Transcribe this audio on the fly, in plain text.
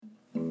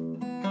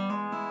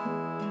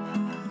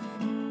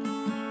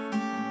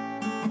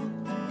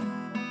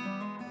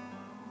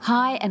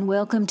Hi and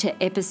welcome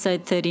to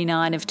episode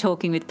 39 of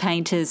Talking with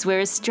Painters, where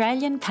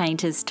Australian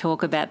painters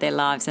talk about their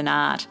lives and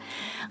art.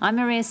 I'm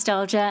Maria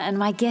Stolger and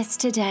my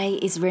guest today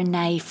is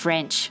Renee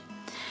French.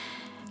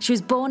 She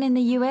was born in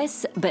the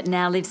US but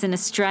now lives in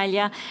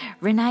Australia.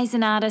 Renee's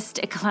an artist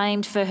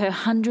acclaimed for her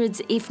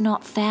hundreds, if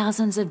not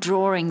thousands, of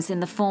drawings in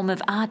the form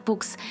of art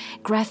books,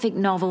 graphic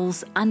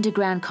novels,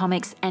 underground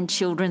comics and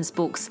children's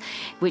books,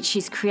 which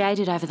she's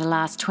created over the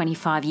last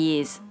 25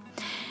 years.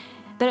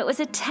 But it was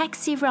a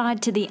taxi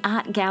ride to the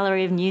Art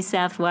Gallery of New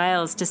South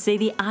Wales to see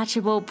the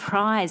Archibald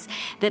Prize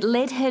that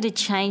led her to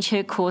change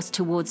her course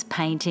towards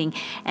painting,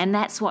 and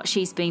that's what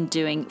she's been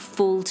doing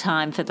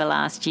full-time for the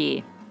last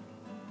year.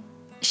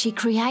 She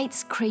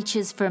creates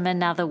creatures from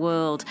another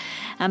world,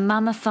 a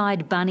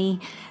mummified bunny,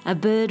 a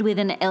bird with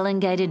an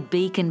elongated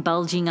beak and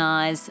bulging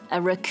eyes,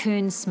 a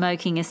raccoon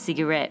smoking a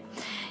cigarette.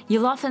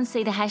 You'll often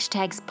see the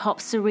hashtags pop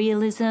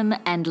surrealism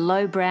and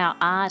lowbrow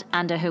art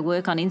under her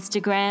work on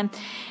Instagram,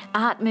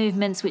 art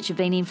movements which have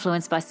been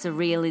influenced by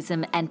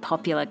surrealism and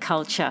popular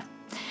culture.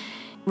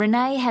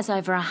 Renee has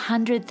over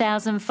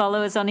 100,000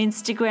 followers on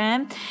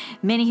Instagram,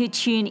 many who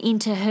tune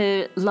into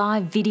her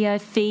live video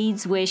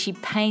feeds where she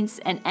paints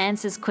and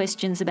answers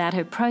questions about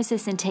her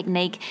process and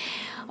technique,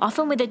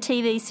 often with a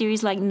TV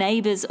series like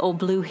Neighbours or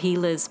Blue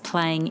Heelers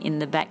playing in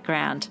the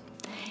background.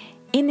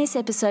 In this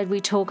episode, we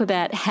talk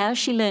about how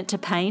she learnt to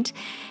paint,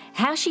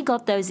 how she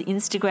got those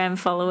Instagram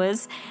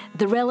followers,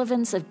 the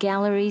relevance of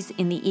galleries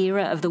in the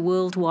era of the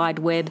World Wide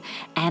Web,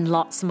 and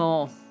lots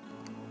more.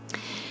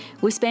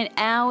 We spent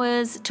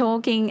hours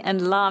talking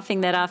and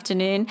laughing that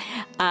afternoon,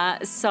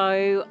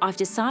 so I've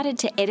decided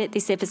to edit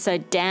this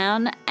episode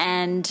down,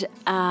 and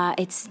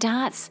it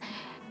starts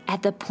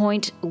at the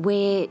point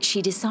where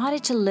she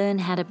decided to learn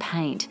how to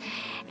paint.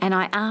 And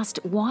I asked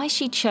why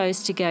she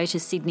chose to go to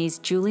Sydney's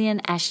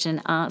Julian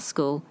Ashton Art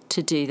School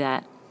to do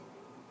that.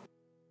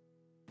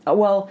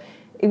 Well,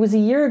 it was a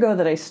year ago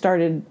that I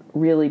started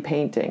really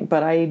painting,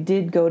 but I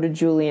did go to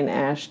Julian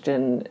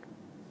Ashton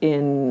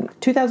in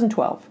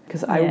 2012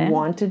 because I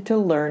wanted to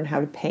learn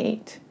how to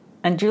paint.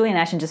 And Julian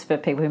Ashton, just for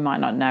people who might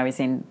not know, is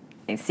in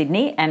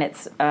Sydney, and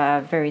it's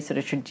a very sort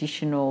of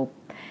traditional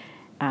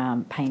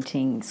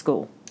painting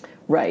school.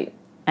 Right.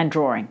 And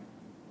drawing.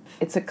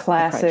 It's a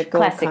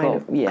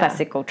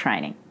classical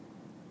training.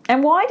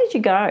 And why did you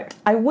go?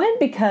 I went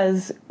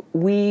because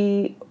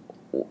we'd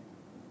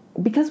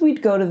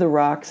go to the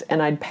Rocks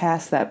and I'd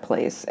pass that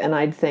place and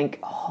I'd think,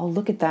 oh,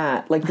 look at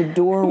that. Like the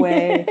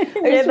doorway.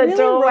 It's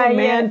really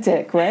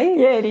romantic, right?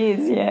 Yeah, it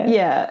is, yeah.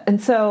 Yeah.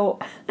 And so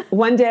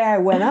one day I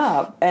went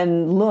up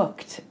and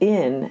looked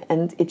in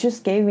and it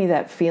just gave me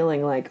that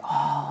feeling like,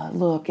 oh,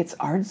 look, it's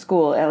art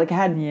school. I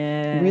had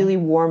really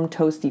warm,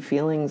 toasty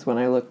feelings when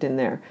I looked in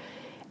there.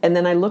 And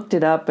then I looked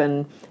it up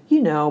and,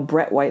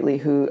 Brett Whiteley,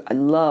 who I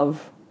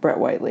love Brett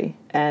Whiteley,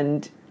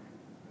 and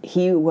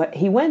he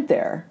went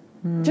there.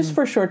 Just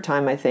for a short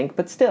time, I think,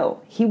 but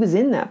still, he was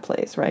in that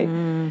place, right?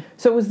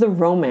 So it was the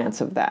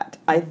romance of that.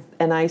 I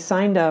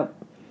signed up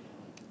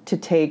to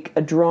take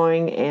a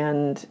drawing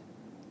and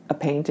a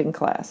painting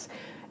class.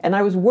 And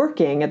I was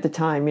working at the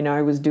time,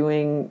 I was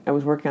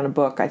working on a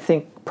book, I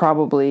think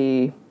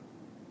probably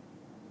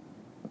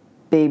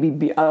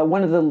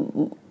one of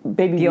the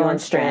Baby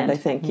Bjornstrand, I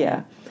think,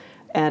 yeah.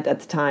 And at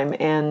the time,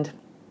 and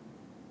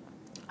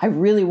I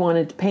really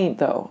wanted to paint,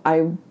 though.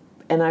 I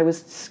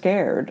was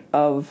scared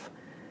of.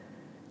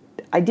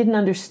 I didn't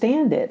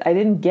understand it. I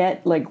didn't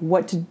get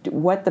what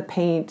the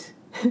paint,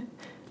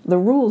 the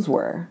rules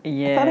were.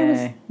 Yeah. I thought I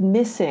was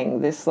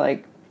missing this.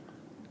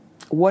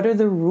 What are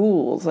the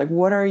rules?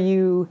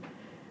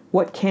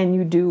 What can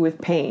you do with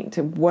paint?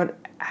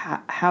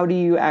 How do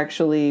you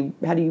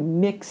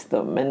mix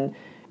them? And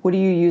what do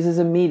you use as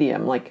a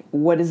medium?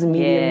 What does a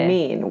medium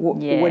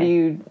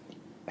mean?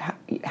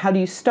 How do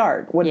you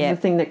start? What is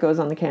the thing that goes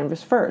on the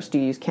canvas first? Do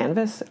you use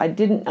canvas? I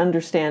didn't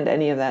understand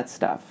any of that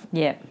stuff.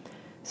 Yeah.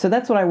 So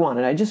that's what I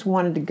wanted. I just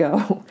wanted to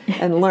go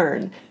and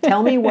learn.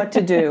 Tell me what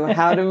to do,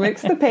 how to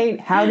mix the paint,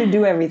 how to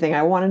do everything.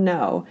 I want to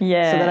know so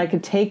that I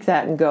could take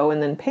that and go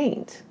and then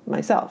paint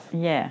myself.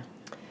 Yeah.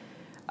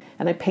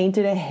 And I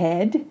painted a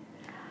head.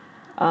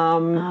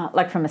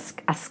 Like from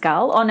a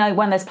skull? Oh, no,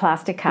 one of those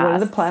plaster casts. One of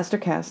the plaster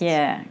casts.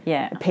 Yeah,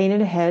 yeah. I painted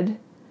a head,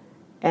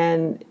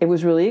 and it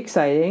was really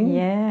exciting.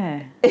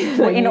 Yeah.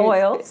 In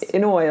oils?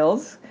 In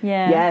oils.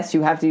 Yeah. Yes,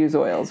 you have to use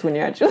oils when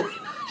you're actually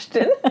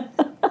Ashton.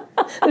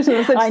 There's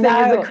no such thing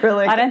as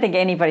acrylic. I don't think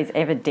anybody's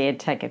ever dared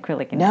take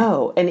acrylic in.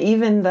 No, and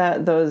even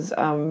those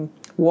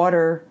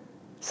water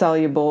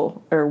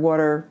soluble or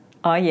water.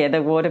 Oh yeah,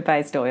 the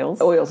water-based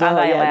oils. Oils. Are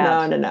they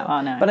allowed? No.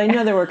 Oh no. But I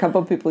know there were a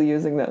couple of people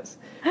using those.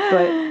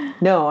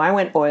 But no, I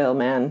went oil,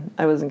 man.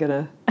 I wasn't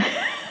gonna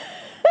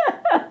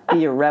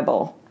be a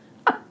rebel.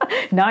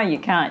 No, you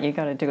can't. You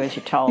got to do as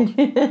you're told.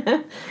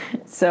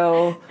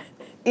 So.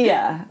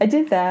 Yeah, I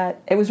did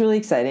that. It was really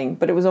exciting,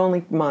 but it was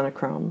only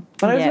monochrome.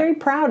 But I was very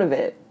proud of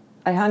it.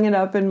 I hung it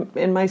up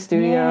in my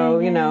studio,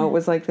 it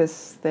was like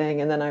this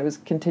thing, and then I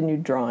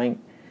continued drawing.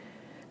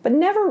 But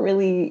never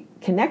really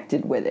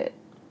connected with it.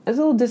 I was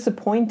a little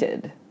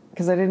disappointed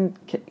because I didn't,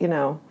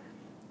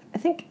 I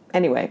think,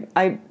 anyway,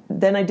 I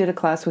did a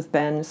class with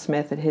Ben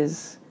Smith at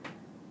his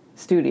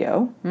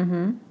studio,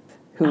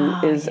 who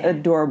is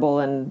adorable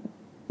and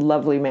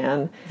lovely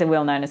man. He's a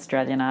well-known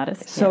Australian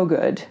artist. So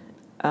good.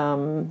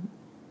 And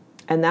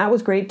that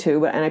was great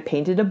too. And I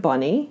painted a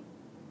bunny.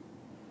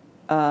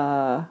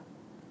 I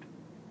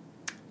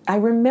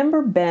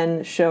remember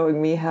Ben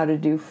showing me how to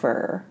do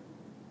fur.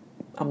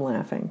 I'm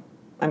laughing.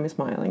 I'm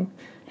smiling.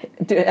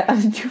 How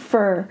to do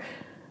fur.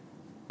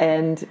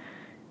 And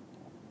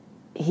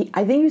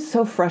I think he was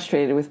so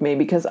frustrated with me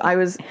because I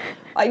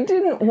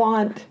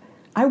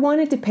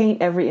wanted to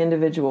paint every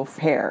individual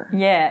hair.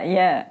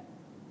 Yeah.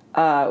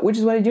 Which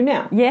is what I do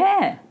now.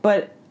 Yeah.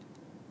 But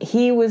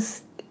he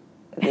was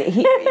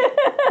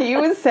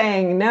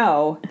saying,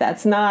 no,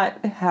 that's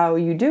not how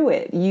you do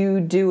it.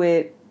 You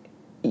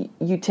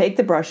take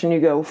the brush and you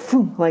go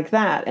like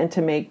that, and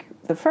to make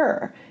the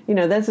fur.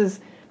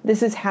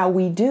 This is how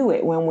we do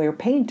it when we're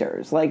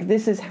painters. Like,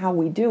 this is how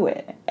we do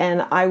it.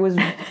 And I was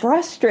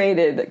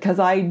frustrated because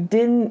I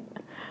didn't,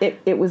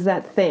 it was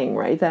that thing,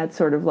 right? That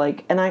sort of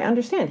like, and I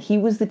understand, he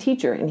was the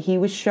teacher and he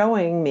was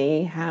showing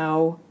me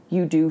how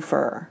you do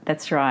fur.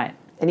 That's right.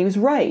 And he was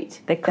right.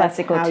 The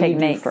classical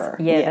techniques. Yeah,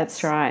 yes.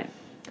 That's right.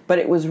 But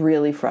it was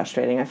really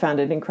frustrating. I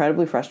found it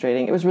incredibly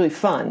frustrating. It was really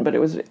fun, but it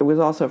was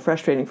also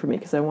frustrating for me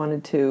because I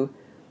wanted to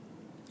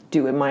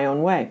do it my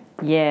own way.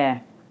 Yeah.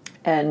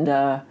 And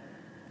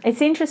it's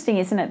interesting,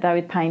 isn't it, though,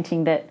 with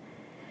painting, that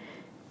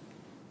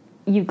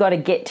you've got to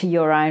get to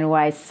your own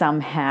way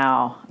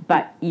somehow,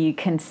 but you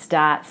can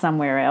start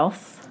somewhere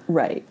else.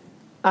 Right.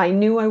 I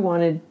knew I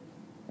wanted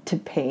to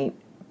paint,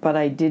 but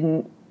I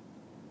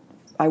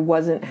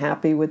wasn't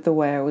happy with the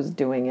way I was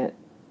doing it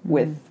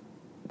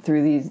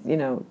through these,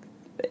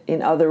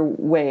 in other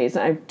ways.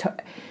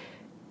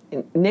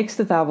 Nick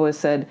Stathopoulos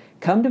said,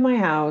 come to my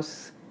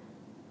house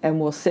and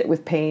we'll sit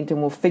with paint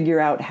and we'll figure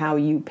out how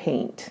you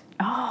paint.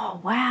 Oh,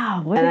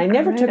 wow. And I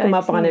never took him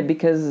up on it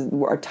because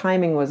our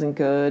timing wasn't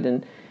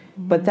good.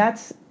 But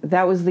that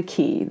was the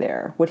key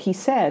there. What he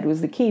said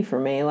was the key for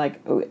me. Like,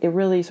 it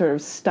really sort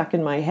of stuck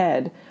in my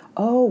head.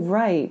 Oh,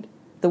 right.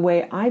 The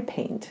way I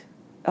paint.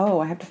 Oh,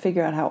 I have to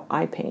figure out how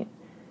I paint.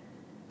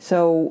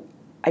 So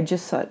I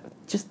just thought,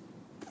 just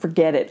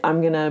forget it.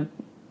 I'm going to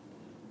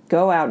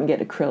go out and get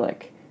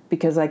acrylic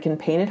because I can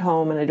paint at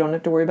home and I don't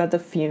have to worry about the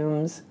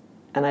fumes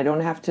and I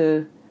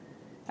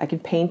can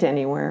paint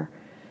anywhere.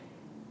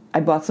 I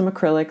bought some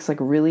acrylics,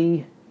 like a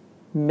really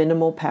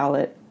minimal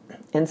palette,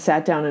 and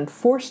sat down and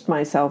forced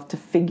myself to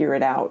figure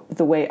it out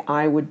the way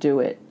I would do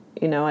it.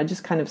 I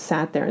just kind of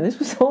sat there. And this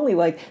was only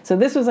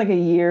this was like a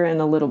year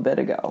and a little bit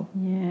ago.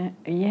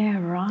 Yeah,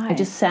 right. I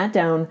just sat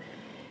down,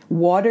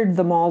 watered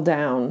them all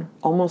down,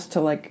 almost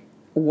to like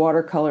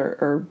watercolor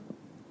or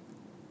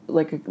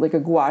like a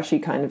gouache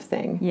kind of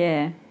thing.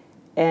 Yeah.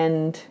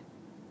 And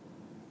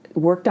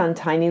worked on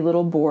tiny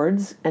little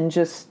boards and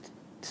just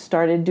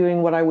started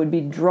doing what I would be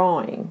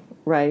drawing,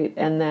 right?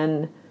 And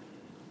then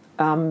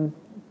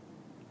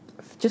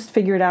just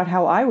figured out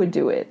how I would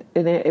do it.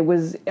 And I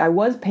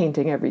was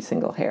painting every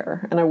single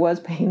hair, and I was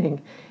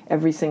painting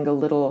every single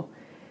little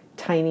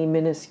tiny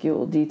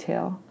minuscule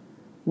detail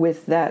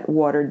with that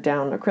watered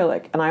down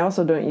acrylic. And I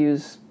also don't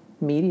use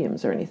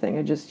mediums or anything.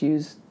 I just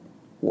use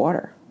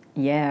water.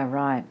 Yeah,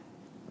 right.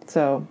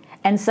 So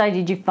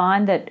did you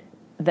find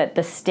that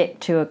the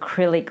step to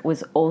acrylic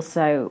was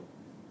also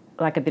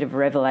like a bit of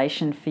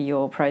revelation for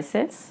your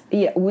process?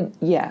 Yeah,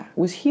 it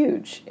was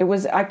huge. It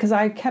was because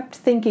I kept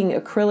thinking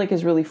acrylic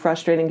is really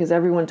frustrating because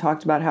everyone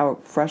talked about how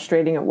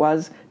frustrating it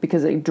was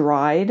because it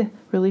dried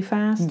really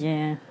fast.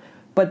 Yeah.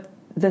 But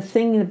the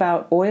thing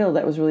about oil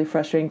that was really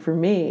frustrating for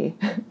me,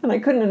 and I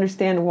couldn't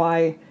understand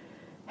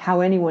how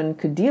anyone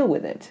could deal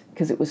with it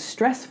because it was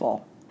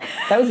stressful.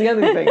 That was the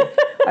other thing.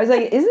 I was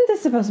like, isn't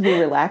this supposed to be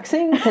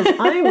relaxing? Because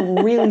I'm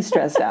really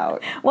stressed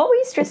out. What were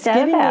you stressed out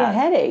about? It's giving me a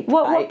headache.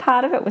 What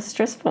part of it was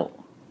stressful?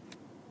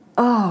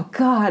 Oh,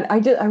 God. I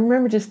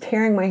remember just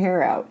tearing my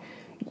hair out.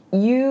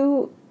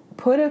 You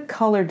put a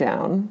color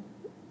down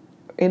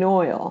in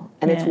oil,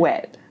 and it's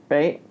wet,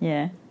 right?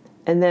 Yeah.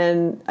 And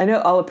then, I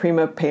know Alla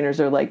Prima painters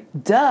are like,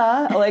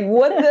 duh. Like,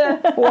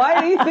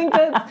 why do you think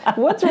that?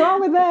 What's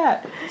wrong with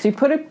that? So you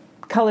put a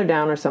color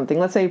down or something.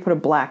 Let's say you put a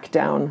black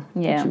down.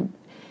 Yeah.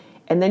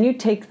 And then you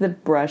take the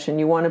brush and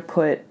you want to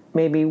put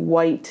maybe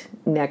white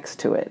next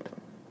to it.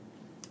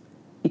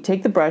 You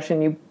take the brush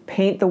and you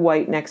paint the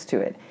white next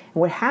to it.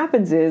 And what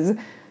happens is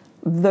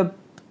the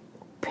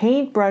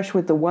paintbrush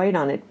with the white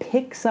on it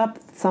picks up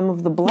some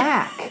of the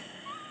black.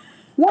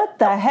 What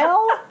the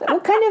hell?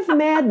 What kind of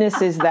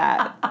madness is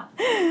that?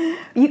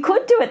 You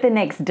could do it the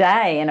next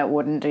day and it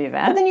wouldn't do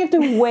that. But then you have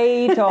to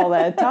wait all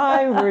that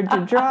time for it to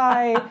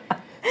dry.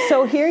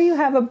 So here you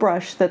have a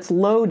brush that's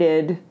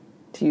loaded,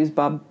 to use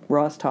Bob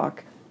Ross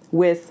talk,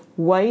 with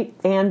white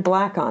and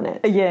black on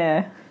it.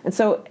 Yeah. And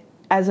so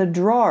as a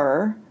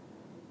drawer,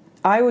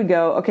 I would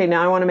go, okay,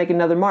 now I want to make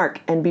another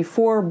mark. And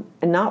before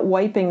not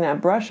wiping that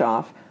brush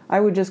off, I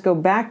would just go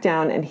back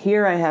down, and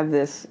here I have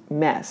this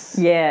mess.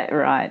 Yeah,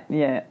 right.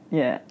 Yeah.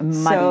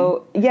 Muddy.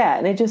 So, yeah,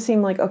 and it just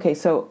seemed like, okay,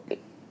 so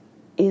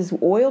is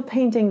oil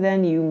painting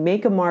then you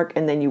make a mark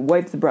and then you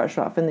wipe the brush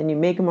off, and then you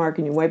make a mark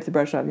and you wipe the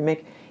brush off.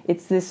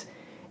 It's this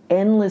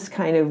endless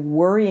kind of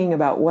worrying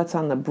about what's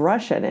on the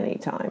brush at any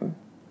time.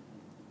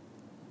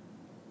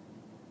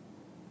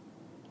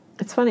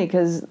 It's funny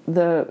because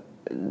the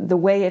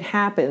way it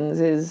happens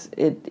is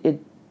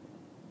it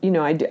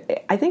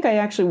I think I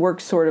actually work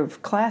sort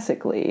of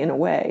classically in a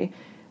way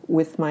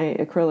with my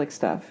acrylic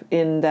stuff,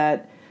 in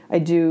that I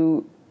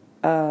do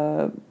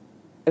a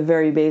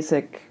very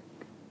basic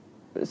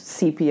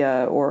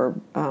sepia or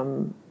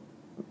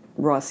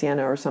raw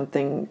sienna or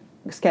something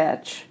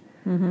sketch,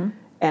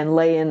 and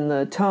lay in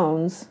the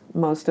tones,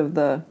 most of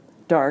the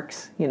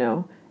darks,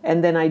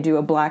 and then I do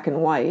a black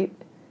and white.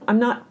 I'm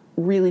not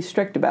really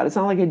strict about it. It's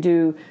not like I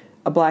do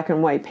a black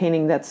and white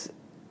painting that's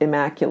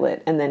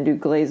immaculate and then do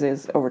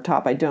glazes over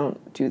top. I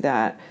don't do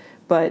that.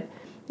 But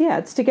yeah,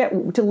 it's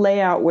to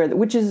lay out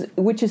which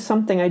is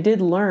something I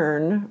did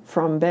learn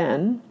from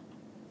Ben,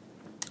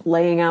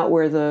 laying out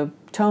where the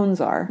tones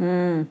are,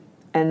 and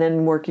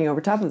then working over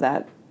top of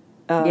that.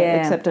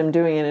 Except I'm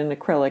doing it in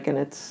acrylic, and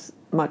it's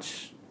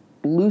much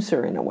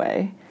looser in a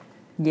way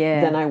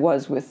than I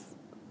was with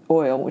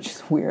oil, which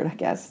is weird, I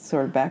guess. It's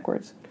sort of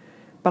backwards.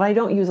 But I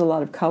don't use a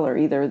lot of color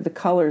either. The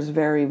color's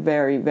very,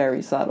 very,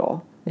 very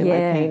subtle in my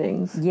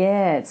paintings.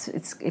 Yeah,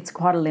 it's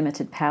quite a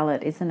limited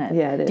palette, isn't it?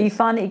 Yeah, it is. Do you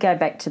find that you go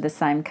back to the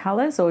same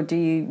colours, or do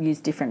you use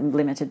different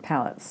limited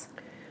palettes?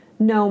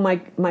 No,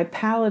 my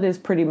palette is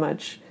pretty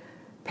much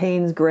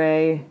Payne's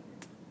Gray,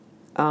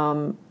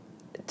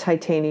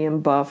 titanium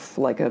buff,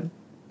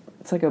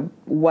 it's like a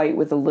white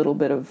with a little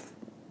bit of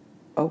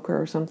ochre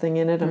or something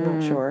in it. I'm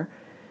not sure.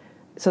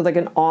 So like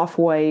an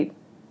off-white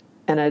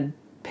and a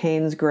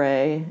Payne's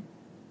Gray.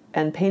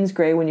 And Payne's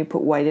Gray, when you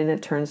put white in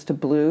it, turns to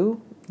blue.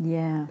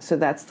 Yeah. So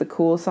that's the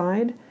cool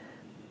side.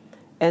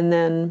 And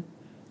then,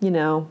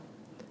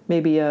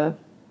 maybe a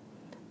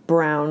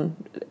brown,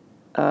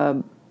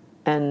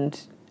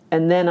 and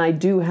then I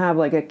do have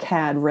like a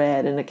cad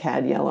red and a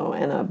cad yellow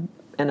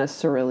and a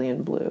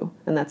cerulean blue,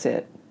 and that's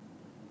it.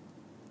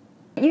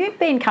 You've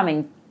been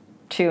coming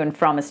to and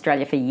from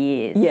Australia for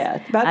years.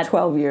 Yeah, about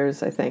 12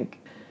 years, I think.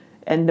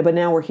 But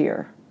now we're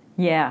here.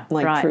 Yeah,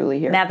 right. Truly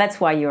here. Now that's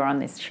why you're on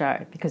this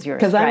show, because you're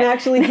Australian. Because I'm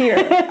actually here.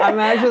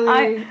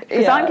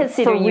 I'm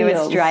considering you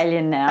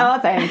Australian now. Oh,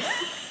 thanks.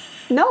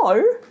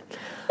 No.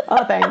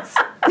 Oh, thanks.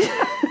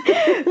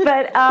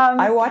 But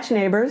I watch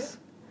Neighbours.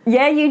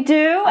 Yeah, you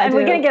do, and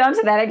we're going to get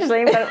onto that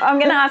actually. But I'm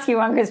going to ask you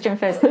one question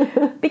first,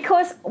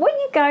 because when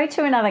you go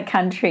to another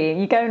country,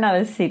 you go to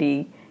another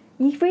city,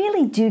 you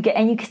really do get,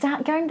 and you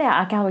start going to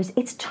art galleries.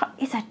 It's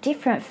a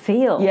different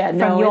feel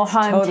from your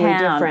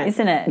hometown, totally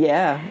isn't it?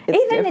 Yeah, it's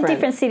even different. In a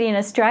different city in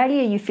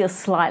Australia, you feel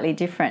slightly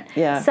different.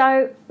 Yeah.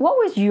 So, what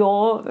was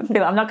your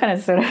feel? I'm not going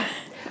to sort of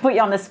put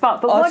you on the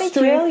spot, but what did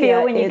you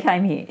feel when you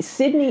came here?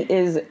 Sydney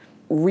is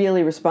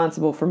really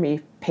responsible for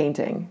me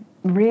painting.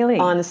 Really,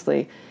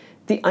 honestly.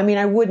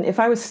 I wouldn't, if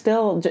I was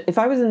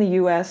in the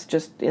U.S.,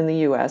 just in the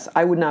U.S.,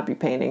 I would not be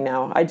painting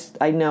now.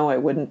 I know I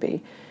wouldn't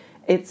be.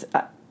 It's,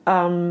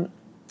 I'm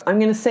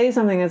going to say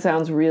something that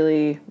sounds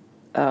really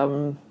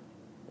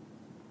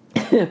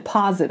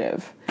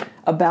positive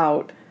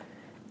about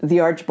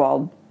the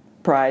Archibald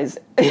Prize.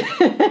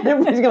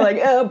 Everybody's going to be like,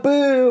 oh,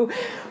 boo.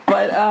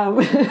 But I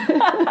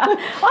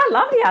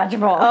love the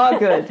Archibald. Oh,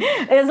 good.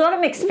 There's a lot of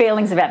mixed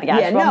feelings about the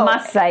Archibald. I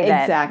must say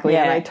that. Exactly,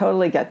 and I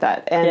totally get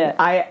that. And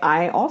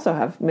I also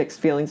have mixed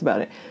feelings about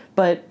it.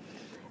 But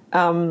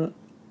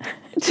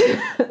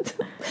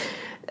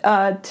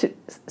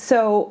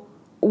so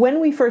when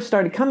we first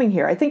started coming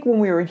here, I think when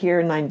we were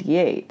here in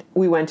 '98,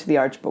 we went to the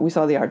Archibald. We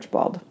saw the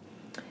Archibald,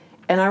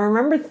 and I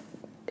remember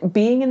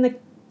being in the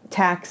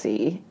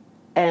taxi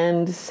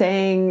and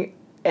saying.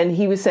 And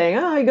he was saying,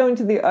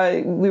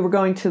 we were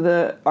going to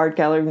the Art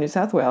Gallery of New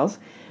South Wales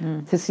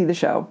to see the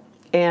show.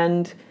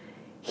 And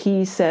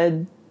he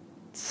said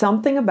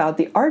something about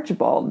the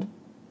Archibald,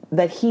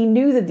 that he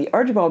knew that the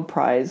Archibald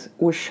Prize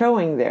was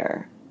showing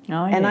there.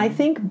 Oh, yeah. And I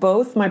think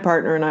both my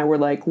partner and I were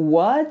like,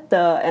 what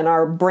the... And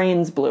our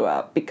brains blew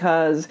up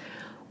because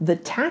the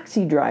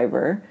taxi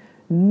driver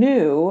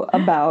knew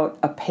about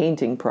a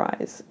painting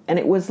prize. And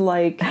it was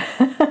like,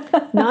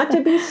 not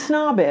to be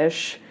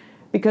snobbish...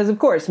 Because of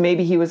course,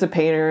 maybe he was a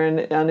painter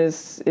in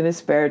his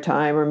spare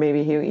time, or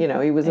maybe he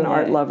was an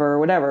art lover or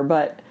whatever.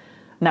 But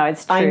no,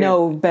 it's true. I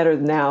know better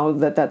now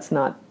that that's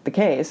not the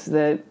case.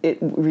 That it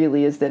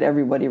really is that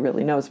everybody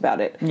really knows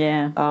about it.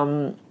 Yeah.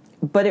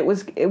 But it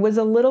was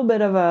a little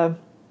bit of a.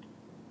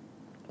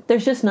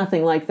 There's just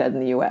nothing like that in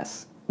the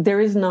U.S. There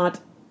is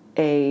not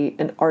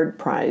an art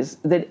prize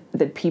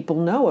that people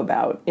know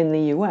about in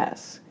the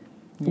U.S.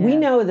 Yeah. We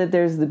know that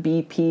there's the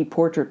BP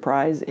Portrait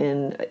Prize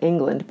in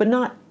England, but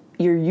not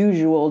your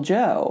usual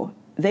Joe.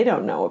 They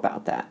don't know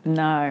about that.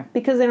 No.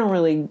 Because they don't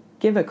really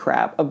give a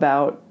crap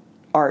about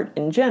art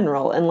in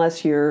general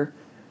unless you're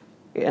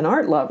an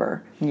art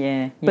lover.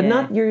 Yeah. But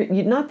not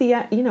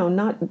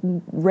not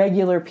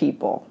regular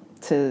people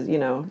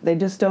they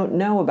just don't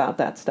know about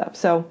that stuff.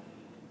 So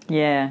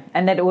yeah,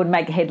 and that it would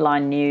make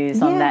headline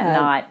news on that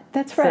night.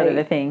 That's right. Sort of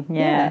a thing.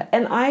 Yeah.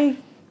 And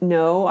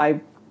no,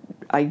 I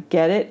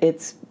get it.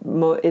 It's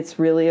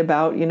really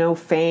about,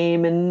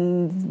 fame,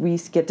 and we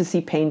get to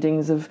see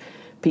paintings of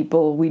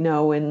people we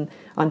know on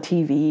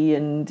TV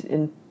and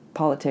in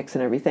politics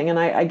and everything, and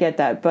I get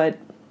that. But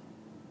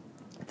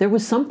there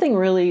was something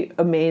really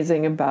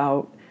amazing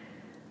about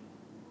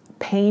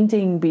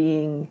painting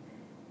being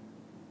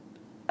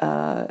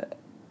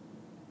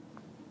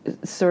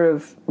sort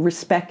of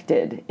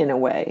respected in a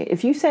way.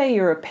 If you say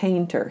you're a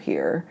painter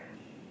here,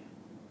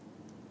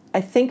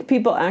 I think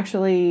people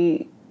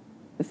actually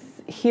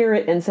hear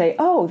it and say,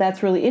 oh,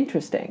 that's really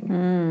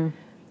interesting.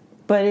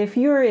 But if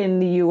you're in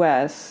the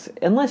U.S.,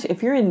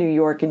 if you're in New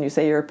York and you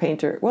say you're a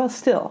painter, well,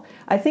 still,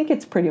 I think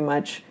it's pretty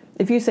much,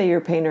 if you say you're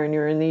a painter and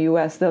you're in the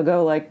U.S.,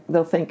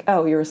 they'll think,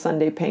 oh, you're a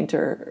Sunday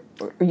painter,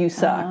 or you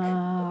suck,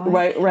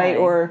 right?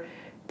 Or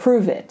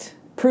prove it.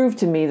 Prove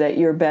to me that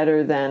you're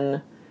better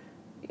than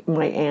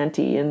my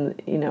auntie and,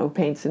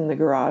 paints in the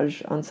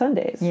garage on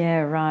Sundays.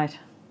 Yeah, right.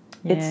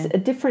 Yeah.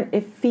 It's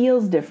it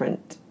feels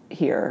different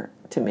here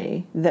to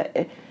me.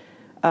 That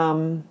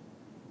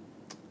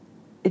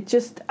it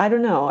just, I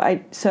don't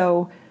know.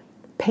 So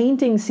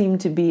painting seemed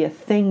to be a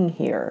thing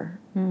here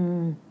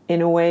in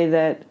a way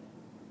that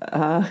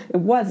it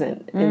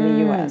wasn't in the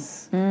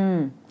U.S.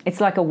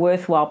 It's like a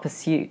worthwhile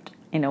pursuit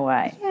in a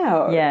way.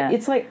 Yeah.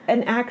 It's like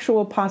an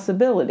actual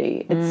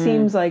possibility. It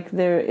seems like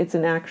it's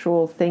an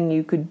actual thing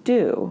you could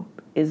do,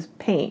 is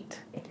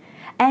paint.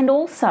 And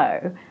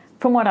also,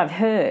 from what I've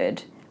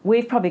heard,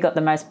 we've probably got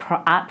the most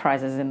art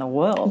prizes in the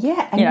world.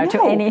 Yeah,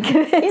 to any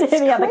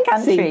other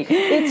country.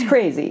 It's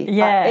crazy.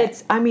 Yeah,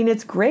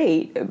 it's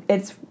great.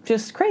 It's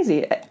just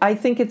crazy. I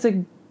think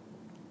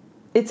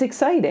it's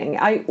exciting.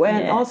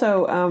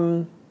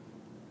 Also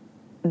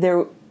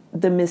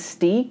the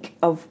mystique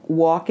of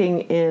walking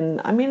in.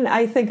 I mean,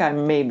 I think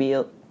I'm maybe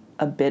a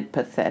bit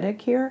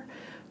pathetic here,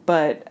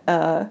 but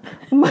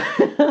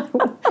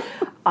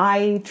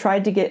I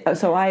tried to get.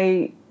 So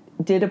I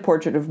did a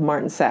portrait of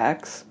Martin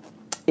Sachs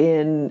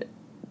in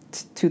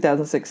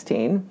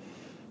 2016,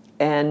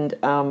 and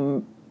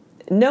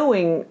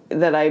knowing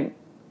that I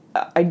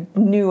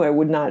knew I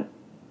would not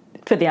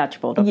for the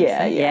Archibald,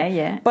 obviously.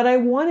 Yeah. But I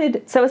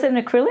wanted. So was it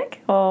an acrylic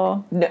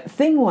or? No,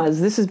 thing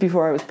was, this is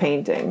before I was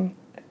painting,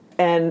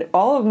 and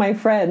all of my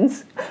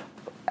friends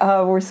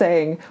were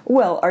saying,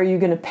 "Well, are you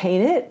going to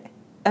paint it?"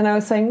 And I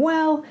was saying,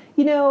 "Well,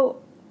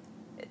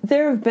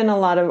 there have been a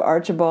lot of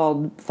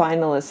Archibald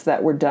finalists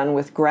that were done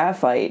with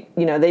graphite.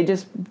 They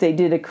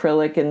did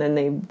acrylic and then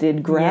they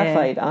did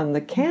graphite on the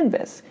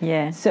canvas.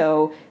 Yeah.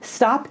 So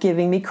stop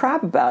giving me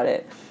crap about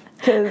it,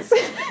 because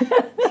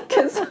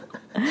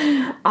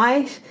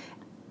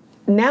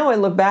now I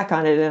look back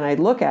on it and I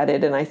look at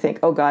it and I think,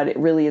 oh God, it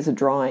really is a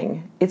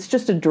drawing. It's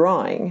just a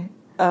drawing.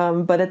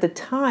 But at the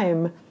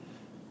time,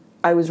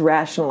 I was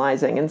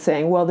rationalizing and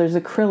saying, well, there's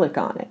acrylic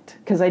on it,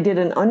 because I did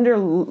an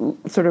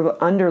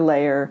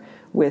underlayer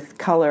with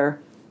color,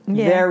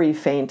 very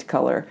faint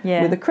color,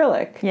 with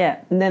acrylic.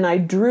 Yeah. And then I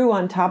drew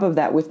on top of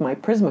that with my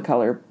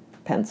Prismacolor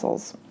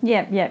pencils.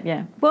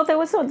 Yeah. Well, there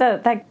was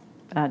that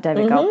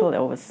David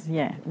Goldberg was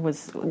the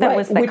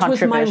which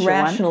was my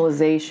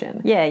rationalization.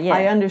 One. Yeah.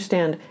 I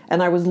understand.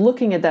 And I was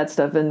looking at that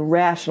stuff and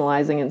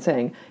rationalizing and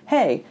saying,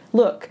 hey,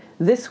 look,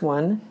 this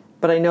one,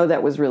 but I know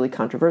that was really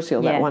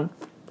controversial, that one.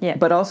 Yeah.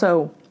 But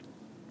also,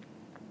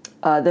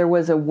 there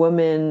was a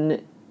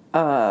woman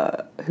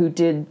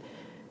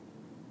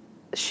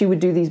she would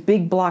do these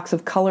big blocks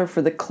of color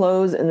for the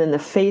clothes, and then the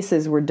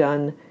faces were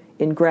done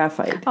in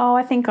graphite. Oh,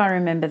 I think I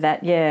remember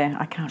that. Yeah,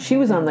 I can't. She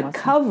was on the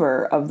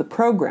cover of the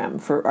program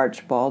for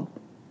Archibald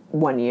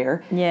one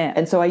year. Yeah.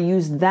 And so I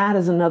used that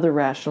as another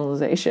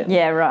rationalization.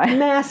 Yeah, right.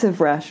 Massive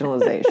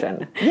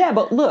rationalization. Yeah,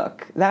 but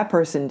look, that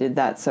person did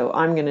that, so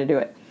I'm going to do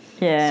it.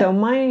 Yeah. So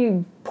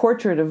my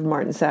portrait of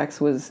Martin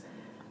Sachs was,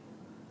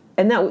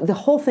 and the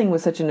whole thing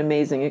was such an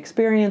amazing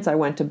experience. I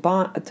went to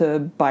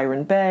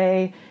Byron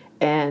Bay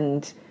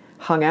and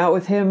hung out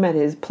with him at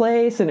his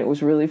place, and it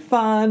was really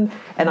fun.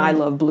 And I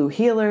love blue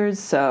heelers,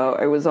 so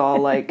it was all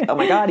like, oh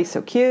my God, he's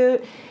so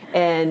cute.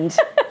 And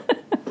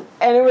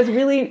it was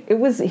really,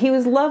 he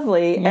was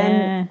lovely,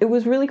 and it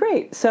was really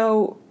great.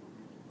 So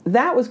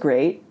that was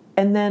great.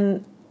 And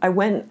then I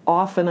went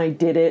off and I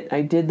did it.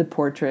 I did the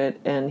portrait,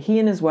 and he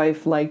and his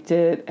wife liked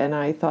it, and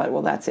I thought,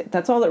 well, that's it.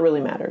 That's all that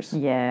really matters.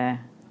 Yeah.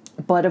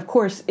 But of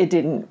course, it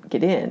didn't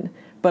get in.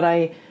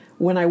 But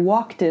when I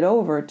walked it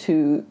over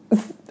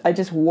I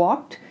just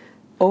walked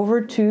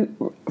over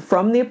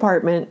from the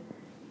apartment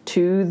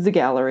to the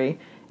gallery,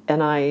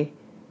 and I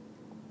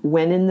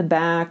went in the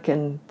back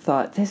and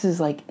thought, this is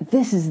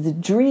the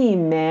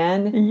dream,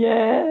 man.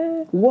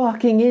 Yeah.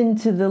 Walking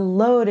into the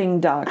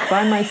loading dock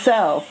by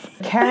myself,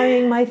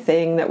 carrying my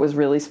thing that was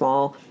really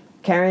small,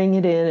 carrying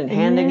it in and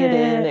handing it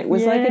in. It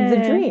was like the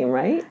dream,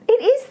 right? It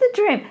is the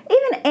dream.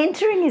 Even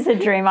entering is a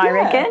dream, I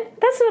reckon.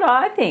 That's what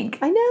I think.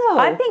 I know.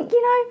 I think,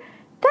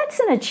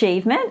 that's an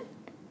achievement.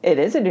 It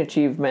is an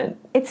achievement.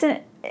 It's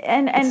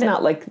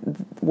not like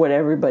what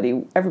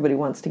everybody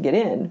wants to get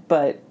in,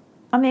 but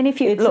I mean,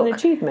 it's an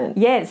achievement.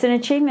 Yeah, it's an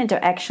achievement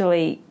to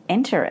actually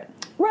enter it.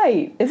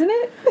 Right, isn't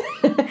it?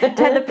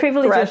 To have the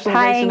privilege of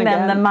paying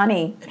them the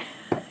money.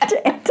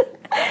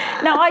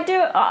 No, I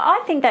do.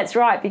 I think that's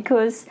right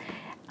because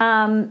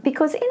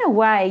in a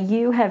way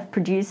you have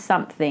produced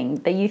something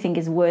that you think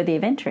is worthy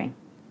of entering.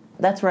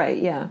 That's right,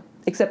 yeah.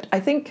 Except I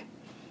think,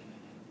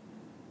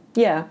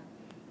 yeah,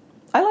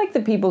 I like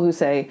the people who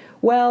say,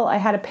 well, I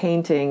had a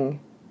painting,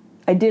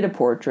 I did a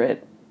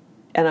portrait,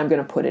 and I'm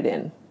going to put it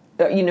in.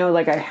 You know,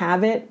 like I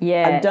have it,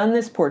 I've done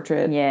this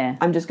portrait,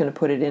 I'm just going to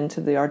put it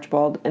into the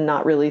Archibald and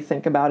not really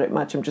think about it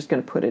much, I'm just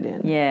going to put it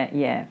in.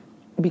 Yeah.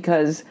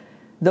 Because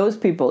those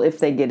people, if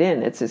they get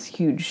in, it's this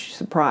huge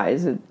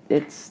surprise.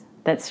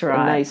 That's right.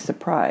 A nice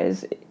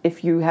surprise.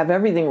 If you have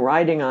everything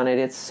riding on it,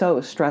 it's so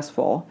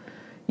stressful.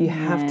 You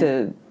have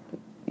to,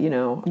 you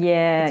know,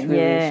 it's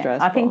really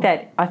stressful.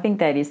 I think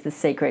that is the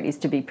secret, is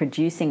to be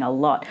producing a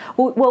lot.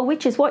 Well,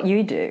 which is what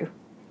you do.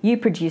 You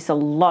produce a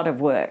lot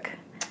of work.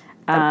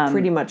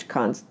 Pretty much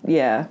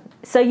yeah.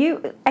 So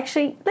you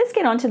actually, let's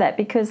get on to that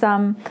because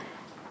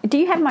do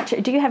you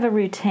have a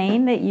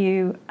routine that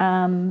you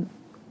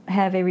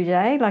have every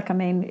day? Like, I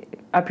mean,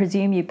 I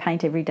presume you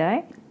paint every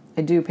day?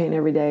 I do paint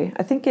every day.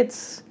 I think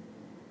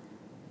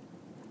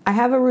I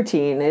have a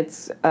routine.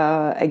 It's,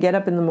 I get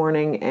up in the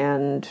morning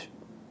and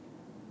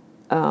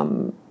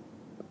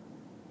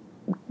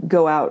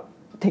go out,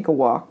 take a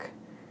walk,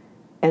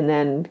 and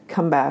then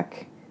come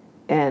back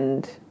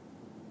and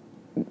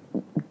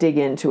dig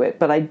into it.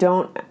 But I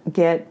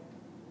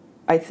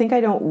think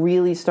I don't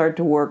really start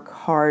to work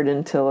hard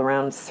until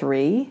around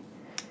 3,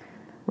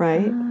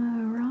 right?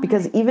 Right.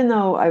 Because even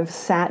though I've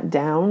sat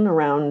down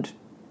around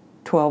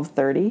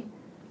 12:30,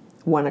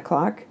 1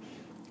 o'clock,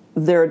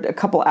 there are a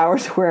couple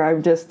hours where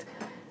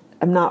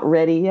I'm not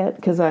ready yet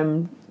because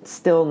I'm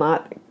still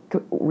not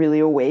really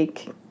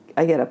awake.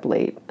 I get up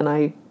late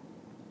and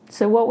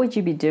So what would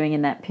you be doing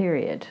in that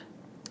period?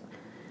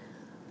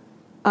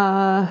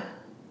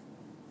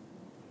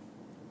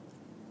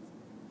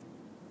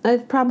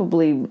 I'd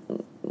probably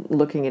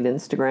looking at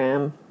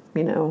Instagram,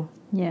 you know.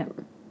 Yeah.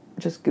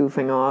 Just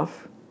goofing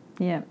off.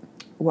 Yeah.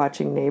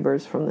 Watching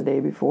Neighbors from the day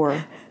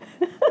before.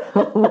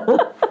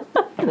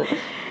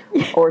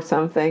 Or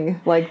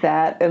something like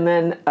that. And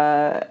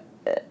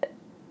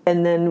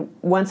then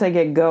once I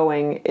get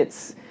going,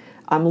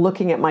 I'm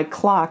looking at my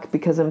clock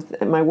because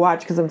my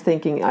watch, because I'm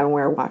thinking, I don't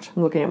wear a watch.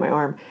 I'm looking at my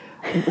arm.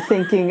 I'm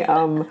thinking,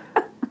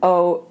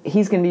 oh,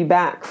 he's going to be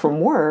back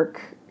from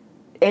work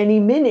any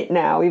minute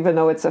now, even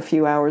though it's a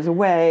few hours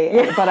away.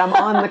 Yeah. But I'm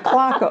on the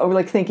clock,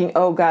 like thinking,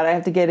 oh God, I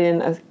have to get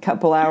in a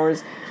couple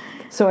hours.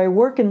 So I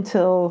work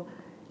until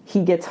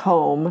he gets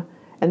home,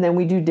 and then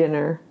we do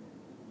dinner,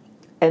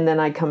 and then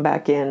I come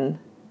back in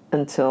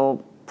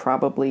until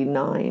probably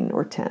 9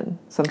 or 10,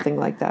 something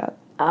like that.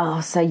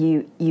 Oh, so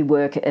you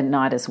work at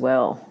night as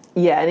well?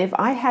 Yeah, and if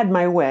I had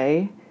my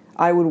way,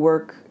 I would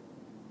work,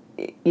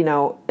 you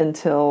know,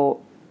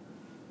 until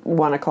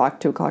 1 o'clock,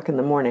 2 o'clock in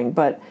the morning.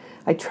 But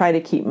I try to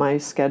keep my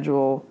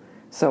schedule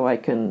so I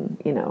can,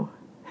 you know,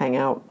 hang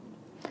out.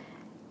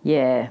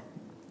 Yeah.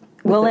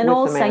 Well, and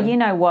also, you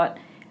know what?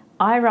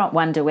 I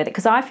wonder whether,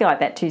 because I feel like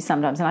that too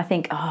sometimes, and I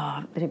think,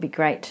 oh, it'd be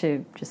great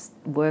to just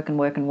work and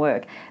work and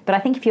work. But I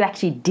think if you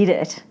actually did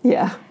it,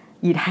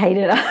 you'd hate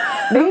it.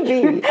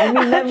 Maybe. I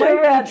mean, that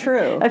might be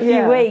true. A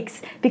few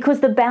weeks, because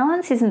the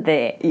balance isn't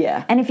there.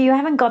 Yeah. And if you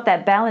haven't got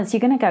that balance,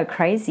 you're going to go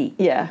crazy.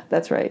 Yeah,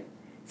 that's right.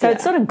 So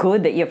it's sort of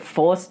good that you're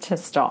forced to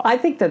stop. I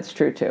think that's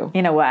true too.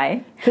 In a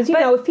way. Because, you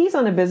know, if he's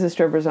on a business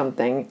trip or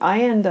something,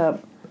 I end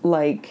up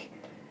like...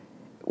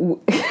 yeah,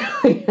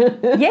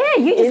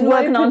 you just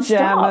work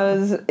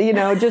pajamas, non-stop. You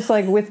know, just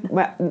like with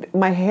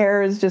my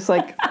hair is just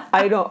like,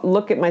 I don't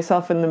look at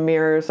myself in the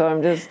mirror, so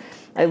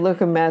I look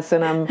a mess,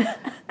 and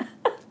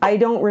I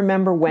don't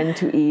remember when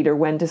to eat or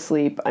when to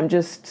sleep. I'm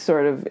just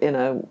sort of in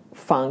a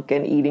funk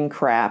and eating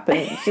crap, and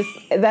it's just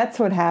that's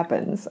what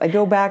happens. I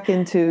go back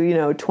into, you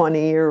know,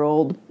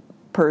 20-year-old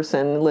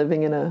person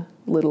living in a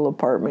little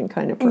apartment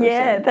kind of person.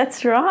 Yeah,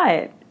 that's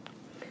right.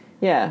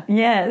 Yeah.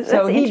 Yeah.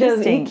 So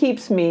he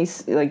keeps me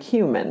like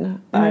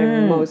human.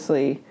 I'm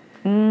mostly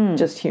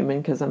just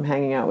human because I'm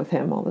hanging out with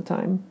him all the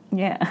time.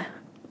 Yeah.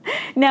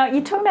 Now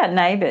you're talking about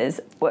Neighbours.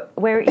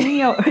 We're in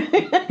your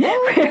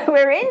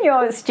we're in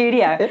your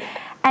studio,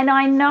 and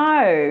I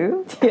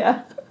know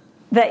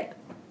that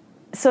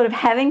sort of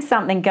having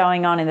something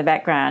going on in the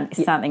background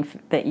is something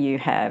that you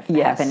have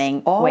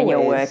happening when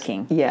you're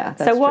working. Yeah.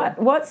 That's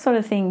what sort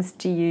of things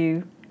do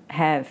you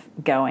have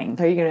going?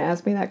 Are you going to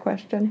ask me that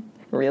question?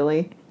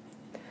 Really?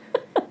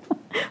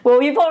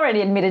 Well, you've already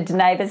admitted to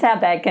Neighbours. How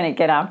bad can it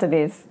get after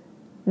this?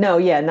 No,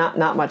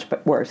 not much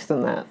but worse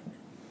than that.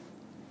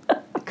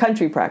 A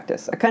country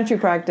practice.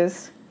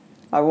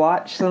 I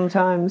watch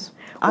sometimes.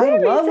 I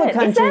love a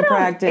country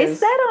practice. Is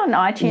that on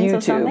iTunes YouTube.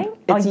 Or something?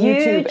 It's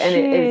YouTube, and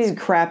it's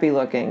crappy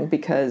looking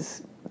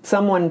because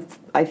someone,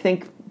 I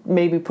think,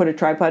 maybe put a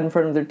tripod in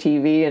front of their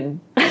TV and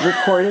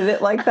recorded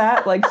it like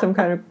that, like some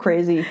kind of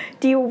crazy...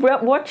 Do you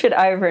watch it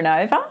over and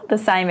over, the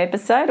same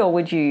episode, or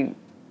would you...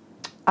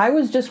 I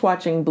was just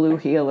watching Blue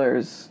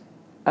Heelers,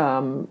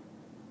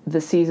 the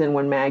season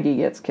when Maggie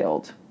gets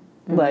killed,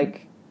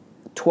 like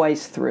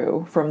twice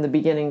through from the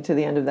beginning to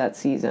the end of that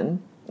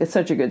season. It's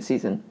such a good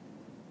season.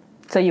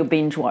 So you'll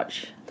binge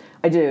watch?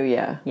 I do,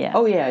 yeah. Yeah.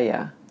 Oh,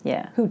 yeah.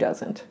 Yeah. Who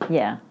doesn't?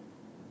 Yeah.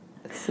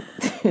 I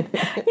think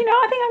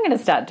I'm going to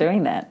start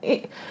doing that.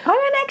 I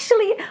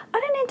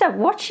don't end up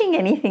watching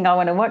anything I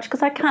want to watch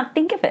because I can't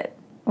think of it.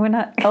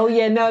 Oh,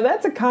 yeah, no,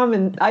 that's a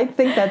common, I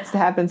think that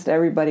happens to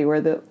everybody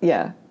where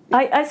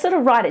I sort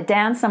of write it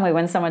down somewhere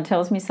when someone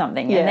tells me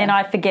something, and then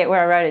I forget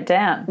where I wrote it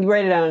down. You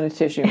write it down in a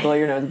tissue, blow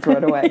your nose and throw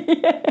it away.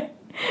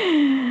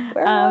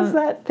 Where was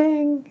that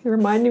thing? You're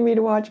reminding me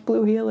to watch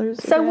Blue Heelers.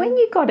 So again. when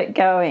you got it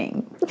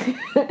going,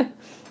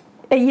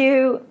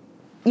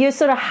 you're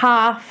sort of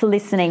half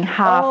listening,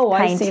 half painting? Oh,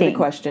 I see the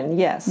question,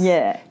 yes.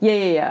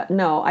 Yeah.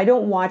 No, I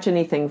don't watch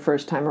anything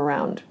first time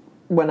around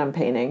when I'm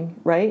painting,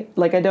 right?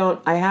 Like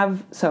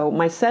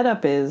my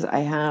setup is I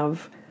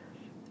have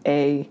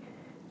a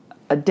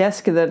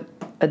desk that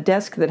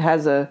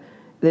has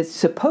that's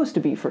supposed to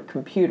be for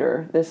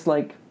computer, the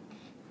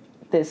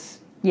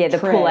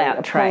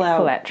pull-out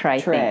tray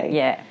thing.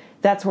 Yeah.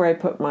 That's where I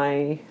put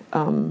my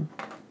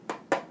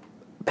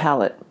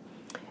palette.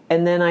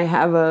 And then I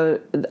have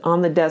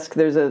on the desk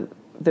there's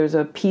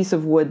a piece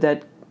of wood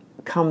that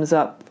comes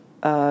up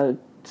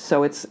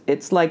so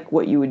it's like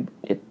what you would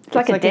it's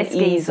like a desk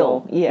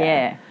easel.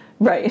 Yeah.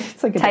 Right.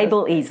 It's like a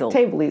table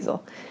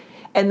easel.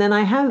 And then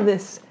I have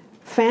this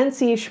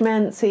fancy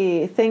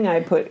schmancy thing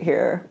I put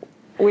here,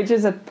 which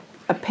is a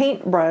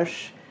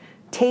paintbrush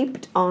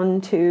taped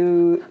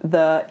onto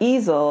the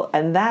easel,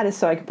 and that is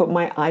so I can put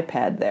my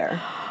iPad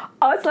there.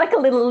 Oh, it's like a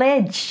little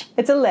ledge.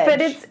 It's a ledge.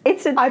 But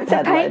it's a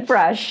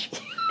paintbrush.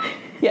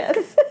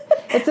 Yes.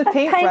 It's a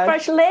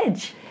paintbrush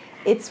ledge.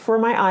 It's for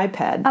my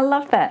iPad. I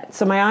love that.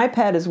 So my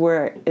iPad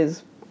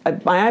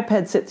my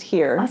iPad sits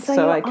here,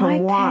 so I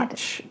can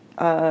watch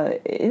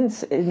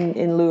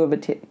in lieu of a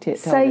television.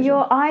 So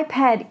your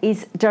iPad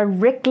is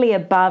directly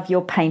above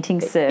your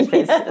painting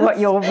surface, what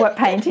you're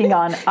painting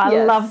on.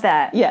 I love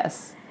that.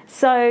 Yes.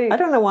 So I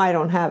don't know why I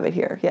don't have it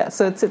here. Yeah,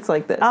 so it sits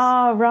like this.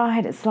 Oh,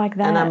 right, it's like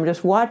that. And I'm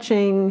just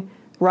watching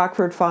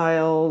Rockford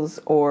Files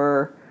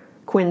or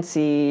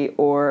Quincy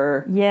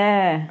or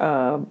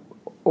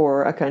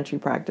or A Country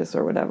Practice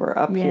or whatever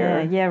up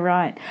here. Yeah,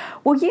 right.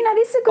 Well,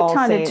 this is a good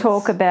time to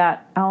talk about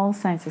All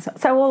Saints.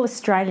 So all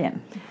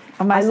Australian.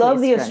 I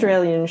love the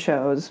Australian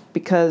shows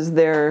because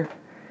they're,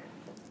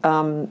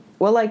 I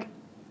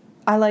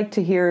like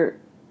to hear,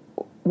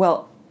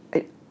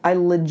 I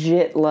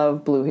legit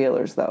love Blue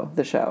Heelers, though,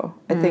 the show.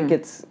 I think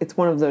it's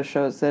one of those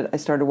shows that I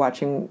started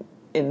watching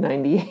in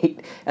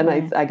 '98, and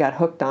I got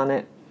hooked on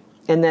it.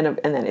 And then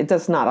it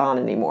does not on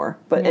anymore.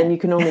 And you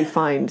can only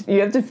you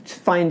have to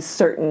find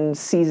certain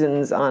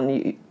seasons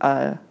on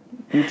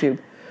YouTube.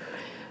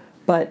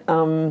 But,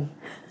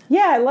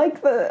 I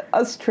like the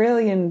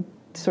Australian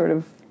sort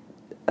of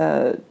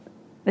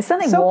there's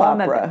something soap warm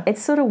opera.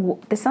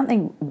 There's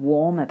something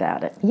warm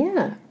about it.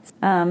 Yeah.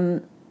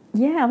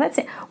 That's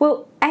it.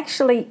 Well,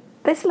 actually,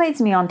 this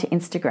leads me on to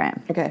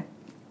Instagram. Okay.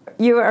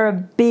 You are a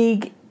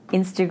big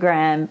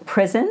Instagram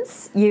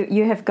presence.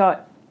 You have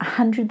got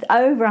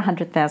over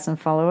 100,000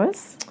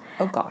 followers.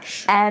 Oh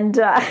gosh. And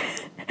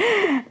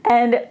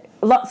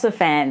lots of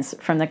fans.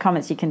 From the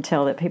comments, you can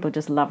tell that people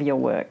just love your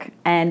work,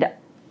 and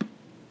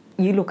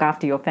you look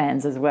after your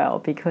fans as well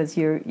because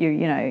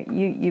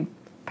you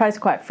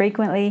post quite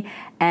frequently,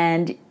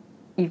 and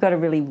you've got a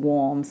really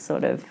warm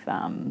sort of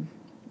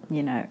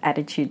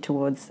attitude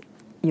towards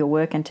your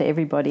work and to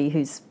everybody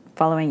who's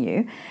following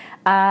you.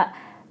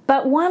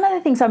 But one of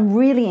the things I'm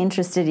really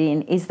interested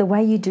in is the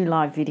way you do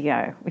live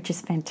video, which is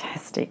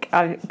fantastic.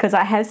 Because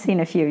I have seen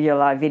a few of your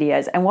live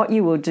videos, and what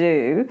you will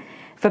do,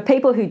 for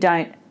people who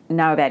don't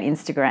know about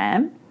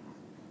Instagram,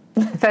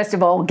 first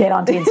of all, get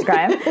onto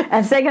Instagram.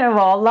 And second of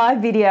all,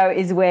 live video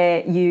is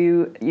where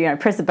you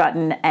press a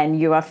button and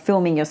you are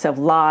filming yourself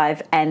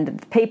live, and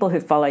the people who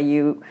follow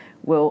you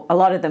a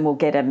lot of them will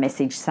get a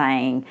message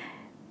saying,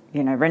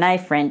 Renee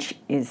French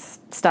is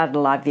started a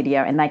live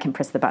video, and they can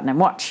press the button and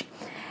watch.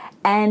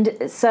 And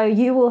so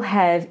you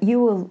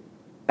will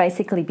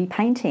basically be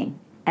painting,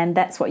 and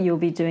that's what you'll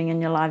be doing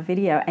in your live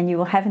video, and you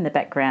will have in the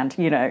background,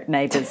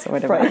 neighbours or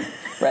whatever.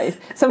 Right.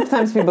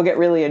 Sometimes people get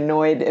really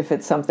annoyed if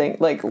it's something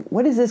like,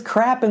 what is this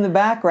crap in the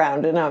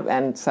background?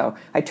 And so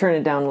I turn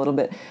it down a little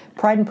bit.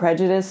 Pride and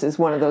Prejudice is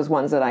one of those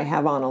ones that I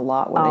have on a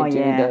lot when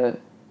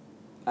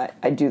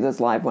I do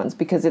those live ones,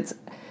 because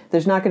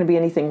there's not going to be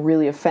anything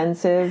really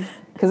offensive.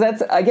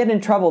 Because I get in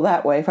trouble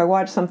that way. If I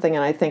watch something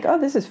and I think, oh,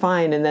 this is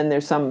fine, and then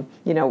there's some,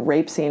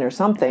 rape scene or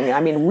something,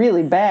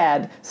 really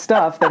bad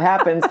stuff that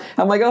happens,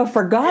 I'm like, oh,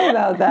 forgot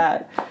about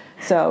that.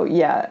 So,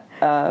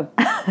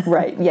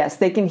 right, yes,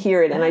 they can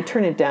hear it, and I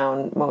turn it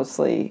down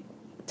mostly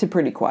to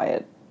pretty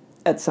quiet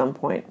at some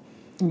point.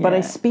 Yeah. But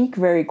I speak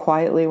very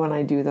quietly when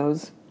I do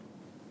those.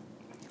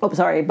 Oh,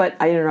 sorry, but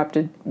I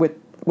interrupted with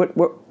what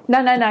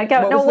No,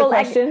 go. What was the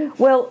question?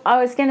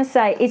 I was going to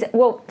say,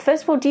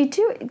 first of all, do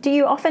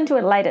you often do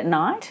it late at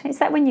night? Is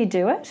that when you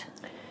do it?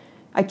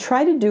 I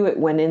try to do it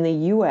when in the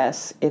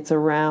U.S. it's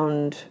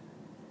around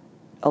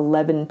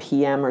 11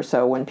 p.m. or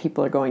so when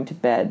people are going to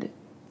bed.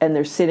 and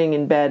they're sitting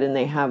in bed and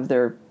they have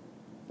their,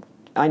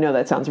 I know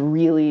that sounds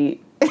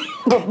really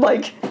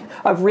like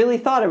I've really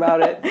thought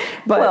about it,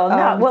 but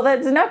well,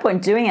 there's no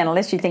point doing it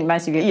unless you think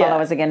most of your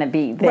followers are going to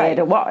be there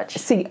to watch.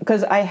 See,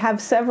 because I have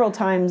several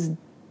times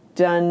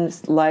done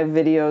live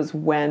videos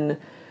when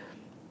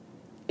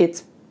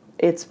it's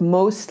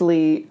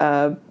mostly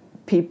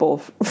people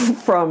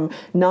from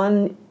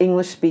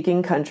non-English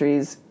speaking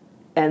countries,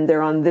 and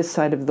they're on this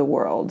side of the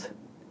world,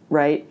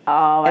 right?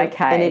 Oh,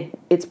 okay. And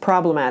it's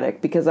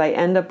problematic because I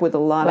end up with a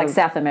lot like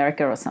South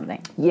America or something.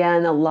 Yeah,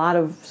 and a lot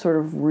of sort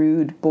of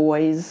rude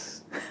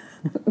boys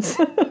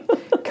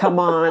come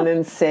on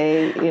and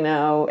say,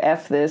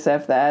 F this,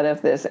 F that,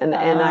 F this, and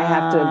I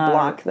have to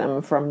block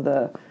them from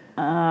the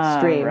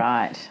stream.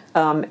 Right.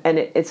 And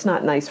it's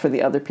not nice for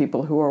the other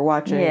people who are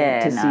watching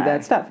to see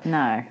that stuff.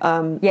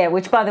 No.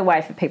 Which, by the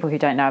way, for people who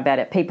don't know about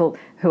it, people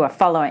who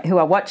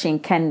are watching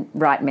can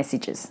write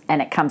messages,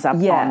 and it comes up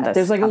on the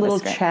there's like a little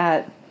screen.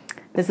 chat.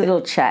 There's a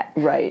little chat.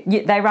 Right.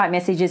 They write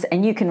messages,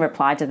 and you can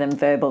reply to them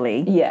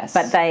verbally. Yes.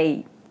 But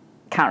they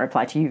can't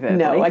reply to you verbally.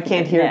 No, I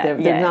can't hear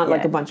them. They're not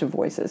like a bunch of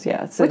voices.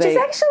 Yeah. So which is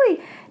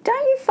actually,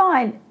 don't you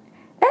find,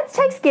 that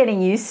takes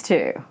getting used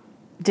to.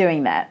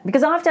 Doing that,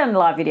 because I've done a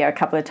live video a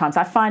couple of times.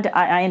 I find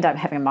I end up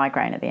having a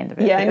migraine at the end of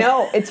it. Yeah, I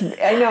know. It's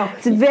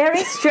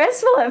very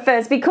stressful at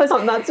first because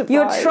I'm not surprised.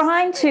 You're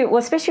trying to, well,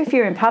 especially if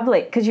you're in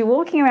public, because you're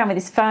walking around with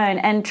this phone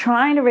and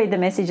trying to read the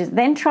messages,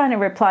 then trying to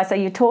reply. So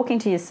you're talking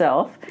to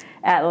yourself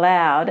out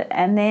loud,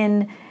 and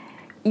then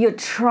you're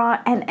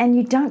and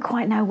you don't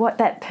quite know what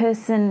that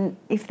person,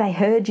 if they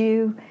heard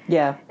you.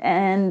 Yeah.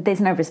 And there's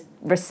no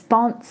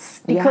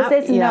response because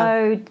there's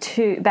no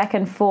back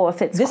and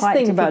forth. It's this quite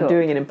thing difficult. About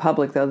doing it in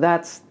public though.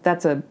 That's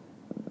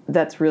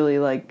really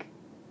like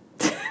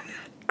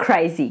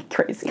crazy.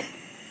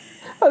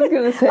 I was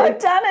going to say I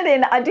did it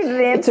in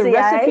MCA. It's a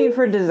recipe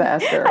for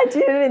disaster. I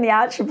did it in the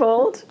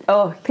Archibald.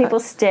 Oh, people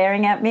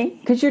staring at me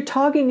because you're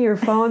talking to your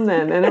phone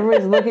then, and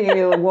everybody's looking at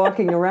you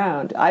walking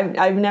around.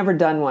 I've never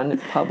done one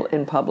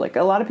in public.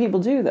 A lot of people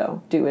do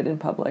it in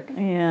public.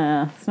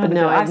 Yeah, but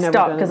no, I've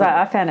stopped because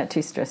I found it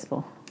too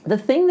stressful. The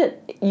thing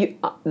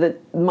that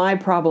my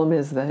problem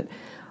is that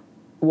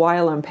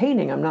while I'm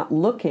painting, I'm not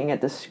looking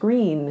at the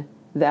screen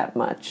that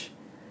much.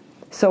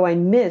 So I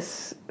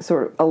miss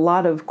sort of a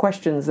lot of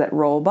questions that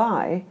roll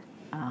by,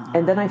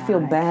 and then I feel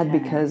bad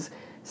because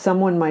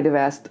someone might have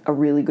asked a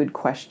really good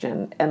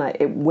question, and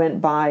it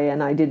went by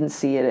and I didn't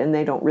see it, and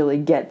they don't really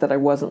get that I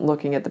wasn't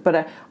looking at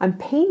but I'm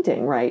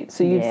painting, right?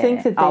 So you'd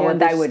think that they understand.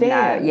 They would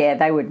know. Yeah,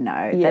 they would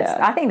know. Yeah.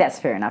 I think that's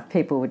fair enough.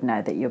 People would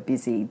know that you're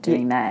busy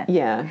doing that.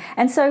 Yeah.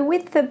 And so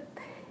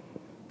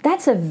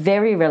that's a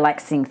very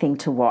relaxing thing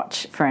to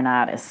watch for an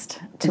artist,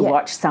 to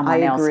watch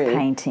someone else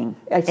painting.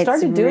 I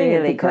started doing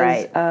really it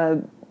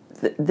because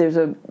there's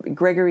a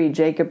Gregory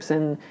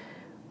Jacobson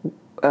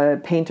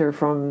painter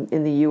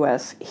in the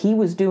U.S. He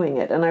was doing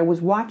it, and I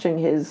was watching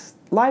his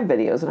live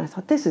videos, and I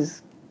thought, this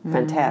is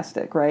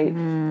fantastic, right?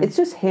 It's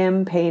just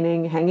him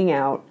painting, hanging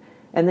out,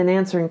 and then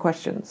answering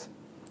questions.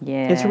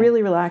 Yeah, it's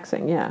really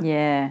relaxing. Yeah,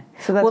 yeah.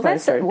 So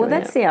that's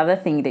that's the other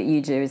thing that you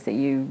do is that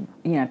you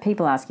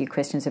people ask you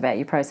questions about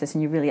your process,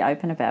 and you're really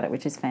open about it,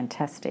 which is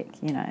fantastic.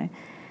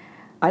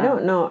 I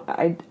don't know.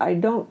 I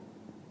don't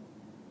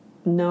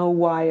know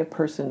why a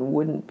person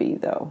wouldn't be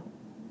though.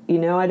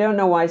 I don't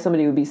know why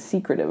somebody would be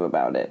secretive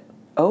about it.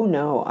 Oh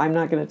no, I'm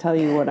not going to tell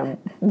you what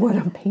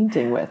I'm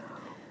painting with.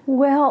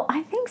 Well,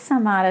 I think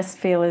some artists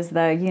feel as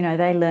though,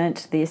 they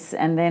learnt this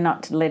and they're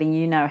not letting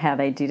you know how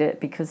they did it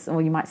because,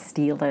 or you might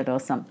steal it or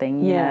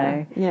something, you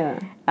know. Yeah.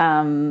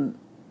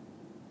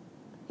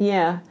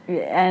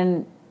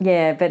 And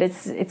but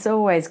it's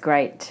always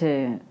great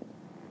to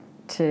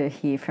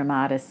hear from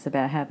artists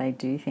about how they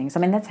do things. I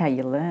mean, that's how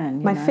you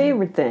learn. My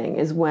favorite thing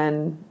is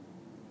when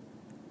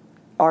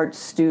art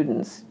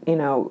students,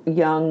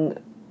 young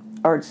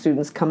art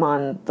students come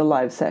on the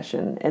live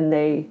session and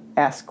they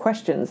ask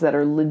questions that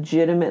are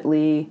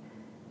legitimately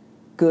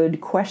good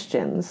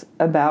questions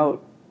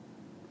about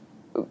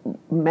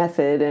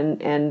method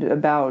and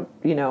about,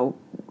 they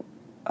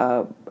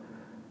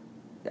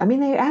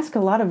ask a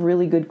lot of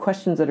really good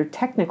questions that are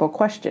technical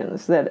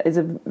questions that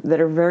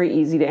are very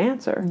easy to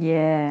answer.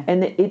 Yeah.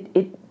 And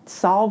it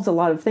solves a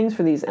lot of things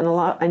for these. And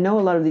I know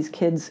a lot of these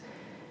kids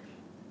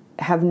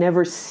have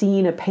never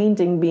seen a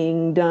painting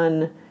being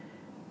done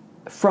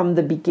from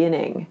the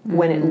beginning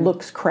when it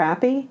looks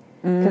crappy,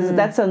 because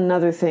that's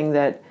another thing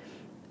that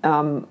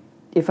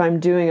if I'm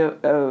doing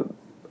a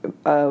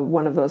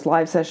one of those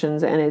live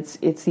sessions and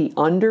it's the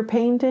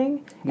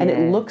underpainting and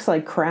it looks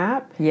like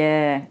crap.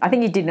 Yeah, I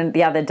think you did it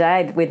the other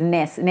day with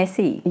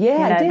Nessie.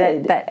 Yeah, I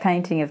did that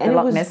painting of the and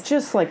Loch Ness. Ness. It was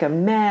just like a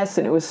mess,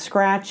 and it was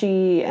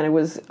scratchy, and it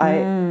was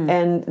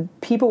and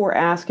people were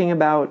asking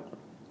about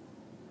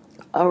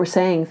or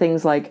saying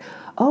things like,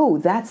 "Oh,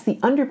 that's the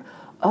under."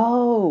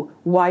 Oh,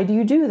 why do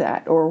you do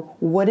that? Or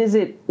what is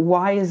it?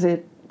 Why is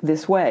it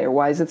this way? Or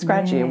why is it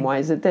scratchy? And why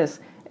is it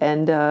this?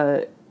 And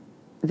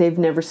they've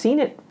never seen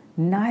it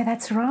No,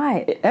 that's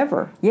right.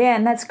 Ever. Yeah,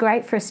 and that's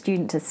great for a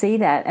student to see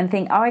that and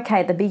think, oh,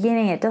 okay, at the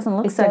beginning it doesn't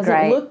look so great. It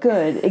doesn't look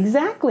good.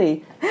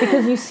 Exactly.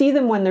 Because you see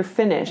them when they're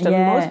finished.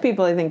 And most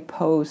people, I think,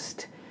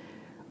 post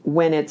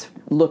when it's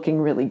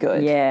looking really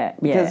good. Yeah,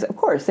 Because, of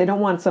course, they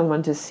don't want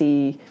someone to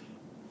see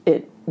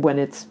it when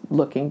it's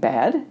looking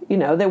bad. You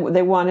know,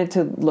 they want it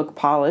to look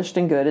polished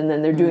and good, and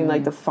then they're doing,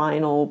 like, the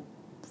final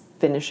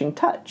finishing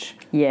touch.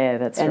 Yeah,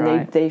 that's right.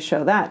 And they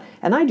show that.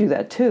 And I do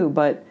that, too,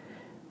 but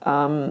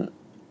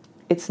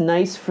it's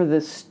nice for the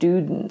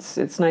students.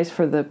 It's nice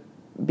for the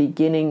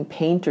beginning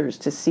painters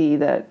to see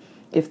that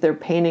if their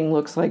painting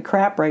looks like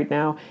crap right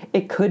now,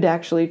 it could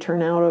actually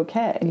turn out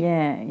okay.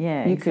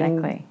 Yeah, you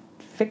exactly. Can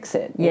fix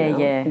it.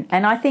 Yeah.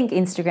 And I think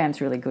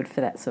Instagram's really good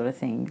for that sort of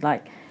thing.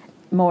 Like,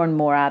 more and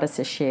more artists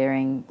are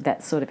sharing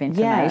that sort of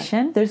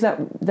information. Yeah. There's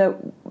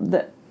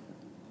that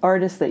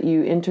artist that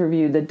you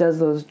interviewed that does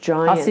those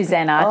giant... Oh,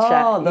 Suzanne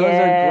Archer. Oh, those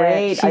are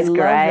great. She's I love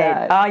great.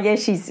 that. Oh, yeah,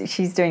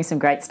 she's doing some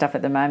great stuff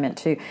at the moment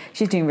too.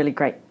 She's doing really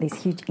great,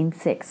 these huge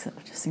insects.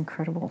 Just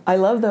incredible. I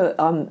love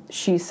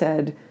she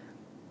said,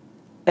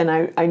 and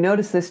I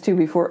noticed this too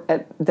before,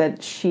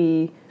 that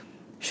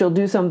she'll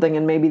do something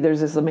and maybe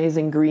there's this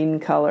amazing green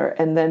color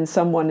and then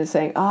someone is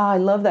saying, I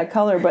love that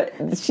color, but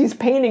she's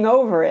painting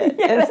over it.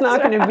 Yeah, and it's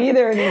not going to be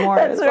there anymore.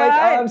 That's it's right.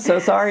 like, I'm so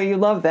sorry you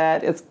love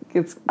that. It's.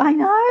 I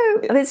know.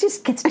 It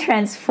just gets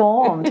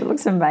transformed. It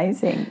looks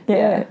amazing.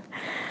 Yeah.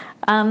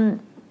 So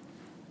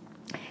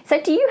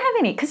do you have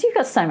any, because you've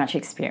got so much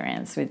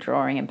experience with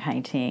drawing and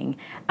painting,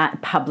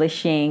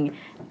 publishing,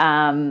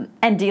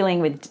 and dealing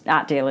with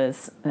art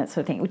dealers, that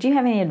sort of thing. Would you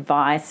have any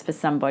advice for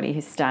somebody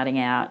who's starting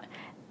out?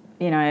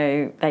 You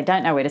know, they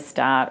don't know where to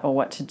start or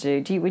what to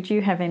do. Would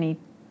you have any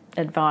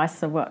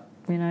advice of what,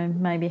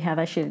 maybe how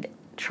they should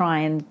try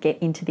and get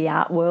into the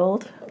art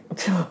world?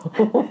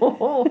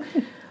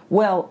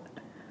 Well,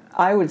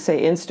 I would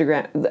say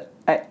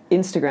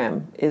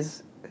Instagram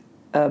is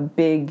a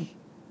big...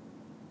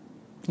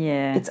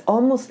 Yeah. It's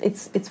almost...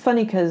 It's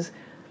funny because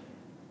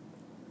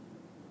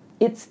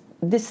it's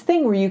this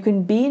thing where you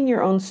can be in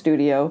your own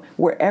studio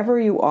wherever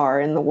you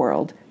are in the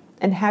world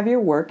and have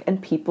your work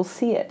and people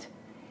see it.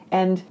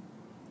 And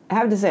I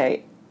have to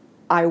say,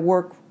 I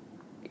work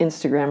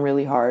Instagram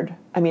really hard.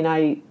 I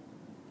mean,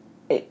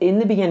 in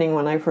the beginning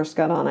when I first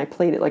got on, I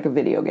played it like a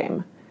video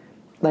game.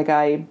 Like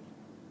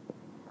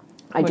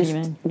What do you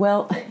mean?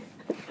 Well,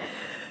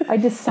 I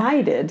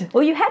decided.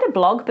 Well, you had a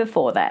blog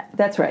before that.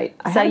 That's right.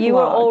 So you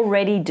were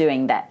already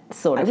doing that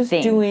sort of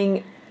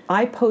thing.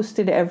 I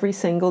posted every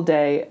single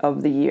day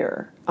of the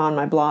year on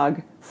my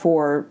blog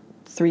for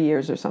 3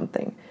 years or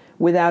something,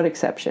 without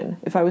exception.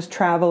 If I was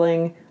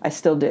traveling, I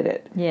still did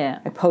it. Yeah.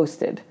 I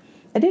posted.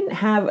 I didn't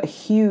have a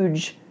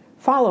huge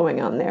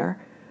following on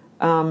there.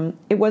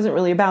 It wasn't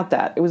really about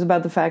that. It was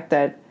about the fact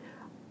that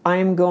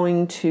I'm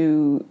going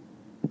to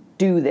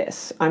do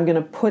this. I'm going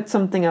to put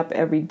something up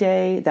every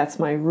day. That's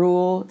my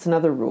rule. It's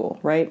another rule,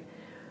 right?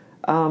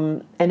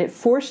 And it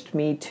forced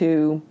me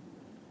to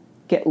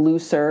get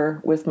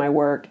looser with my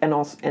work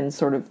and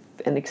sort of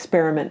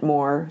experiment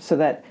more, so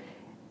that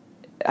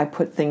I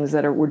put things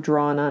that were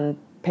drawn on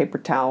paper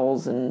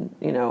towels and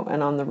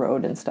and on the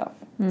road and stuff.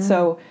 Mm-hmm.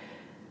 So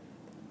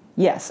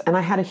yes, and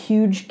I had a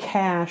huge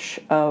cache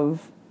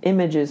of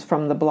images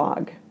from the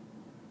blog.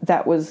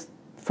 That was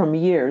from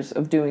years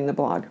of doing the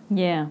blog.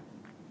 Yeah.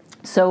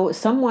 So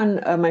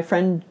someone, my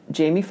friend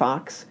Jamie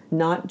Foxx,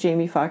 not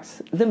Jamie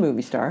Foxx, the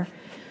movie star,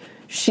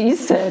 she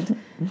said,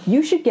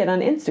 you should get on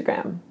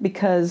Instagram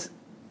because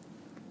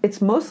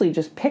it's mostly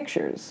just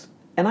pictures.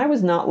 And I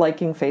was not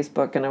liking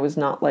Facebook and I was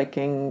not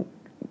liking,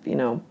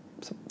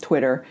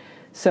 Twitter.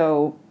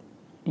 So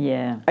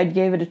yeah, I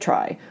gave it a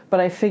try. But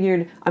I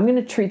figured I'm going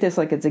to treat this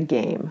like it's a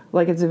game,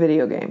 like it's a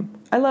video game.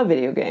 I love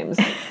video games.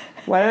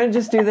 Why don't I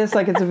just do this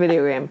like it's a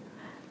video game?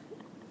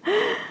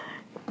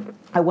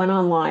 I went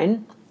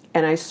online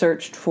and I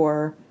searched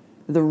for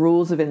the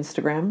rules of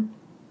Instagram.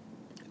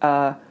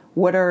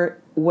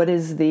 What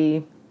is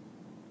the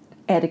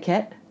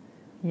etiquette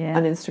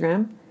on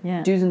Instagram?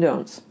 Yeah. Do's and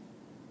don'ts.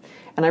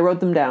 And I wrote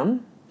them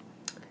down.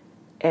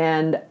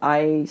 And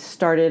I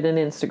started an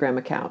Instagram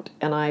account.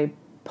 And I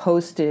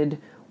posted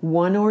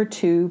 1 or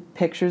 2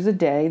 pictures a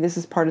day. This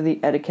is part of the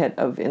etiquette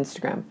of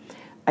Instagram.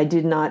 I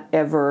did not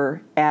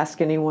ever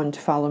ask anyone to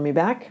follow me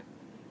back.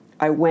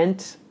 I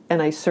went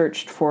and I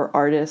searched for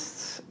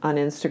artists on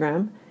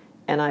Instagram,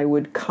 and I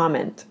would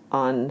comment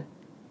on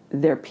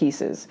their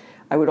pieces.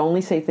 I would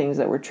only say things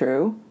that were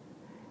true.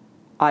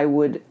 I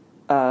would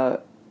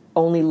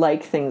only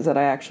like things that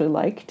I actually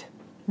liked.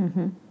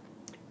 Mm-hmm.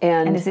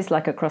 And is this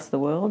like across the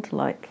world?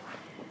 Like,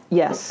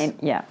 yes.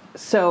 Yeah.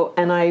 So,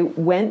 and I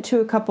went to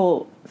a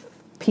couple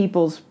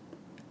people's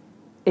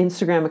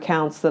Instagram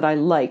accounts that I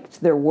liked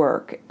their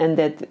work, and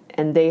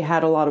they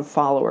had a lot of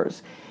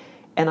followers.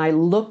 And I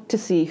looked to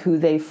see who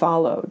they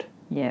followed.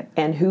 Yeah.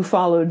 And who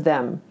followed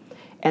them.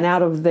 And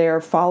out of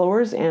their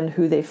followers and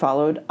who they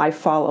followed, I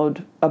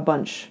followed a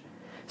bunch.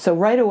 So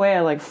right away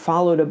I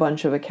followed a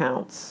bunch of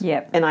accounts.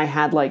 Yep. And I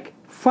had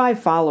 5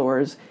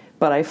 followers,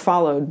 but I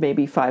followed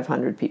maybe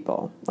 500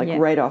 people,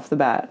 right off the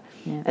bat.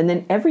 Yeah. And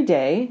then every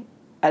day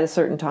at a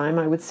certain time,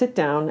 I would sit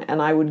down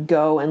and I would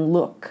go and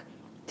look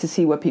to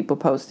see what people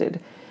posted.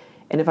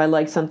 And if I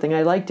liked something,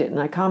 I liked it and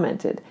I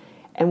commented.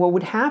 And what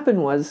would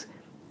happen was,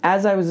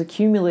 as I was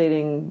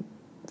accumulating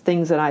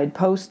things that I had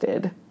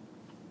posted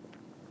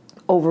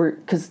over,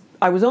 because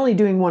I was only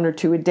doing 1 or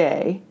 2 a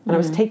day, and I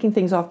was taking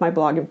things off my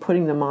blog and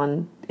putting them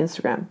on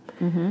Instagram.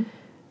 Mm-hmm.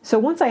 So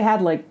once I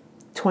had like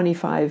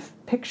 25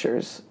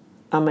 pictures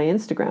on my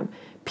Instagram,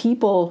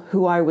 people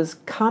who I was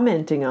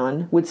commenting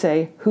on would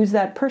say, who's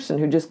that person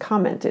who just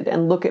commented,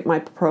 and look at my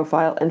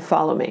profile and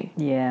follow me.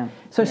 Yeah.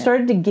 So I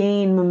started to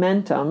gain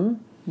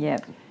momentum.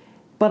 Yep.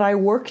 But I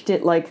worked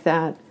it like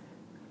that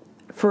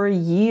for a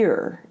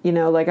year,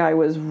 like I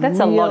was That's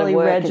really a lot of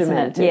work,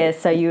 regimented. isn't it? Yeah,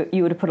 so you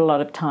would have put a lot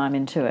of time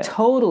into it.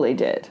 Totally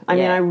did. I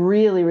mean, I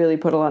really, really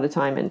put a lot of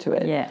time into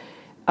it. Yeah.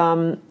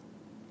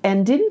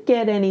 And didn't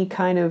get any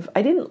kind of,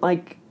 I didn't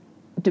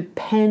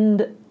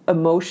depend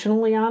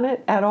emotionally on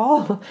it at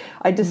all.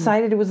 I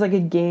decided it was like a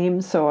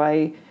game, so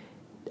I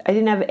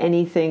didn't have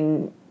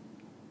anything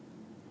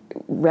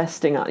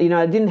resting on.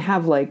 I didn't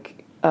have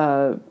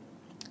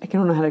I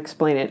don't know how to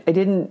explain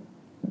it.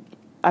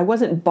 I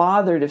wasn't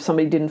bothered if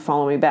somebody didn't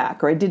follow me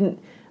back, or I didn't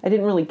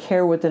really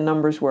care what the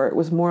numbers were. It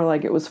was more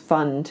like it was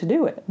fun to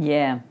do it.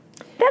 Yeah.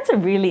 That's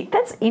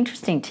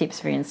interesting tips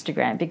for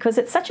Instagram, because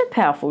it's such a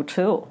powerful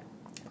tool.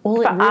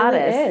 Well, for it really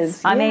artists.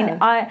 is. I mean,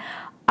 I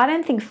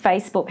don't think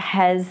Facebook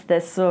has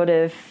the sort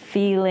of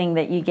feeling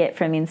that you get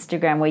from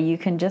Instagram, where you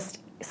can just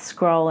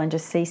scroll and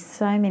just see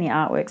so many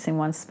artworks in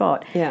one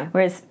spot. Yeah.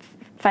 Whereas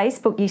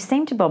Facebook, you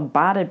seem to be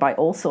bombarded by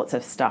all sorts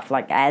of stuff,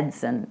 like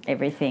ads and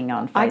everything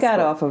on Facebook. I got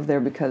off of there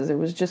because it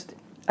was just,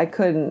 I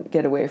couldn't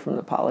get away from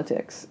the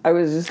politics. I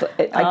was just,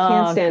 I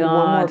can't stand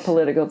one more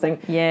political thing.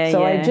 Yeah,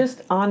 so I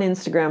just, on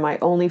Instagram, I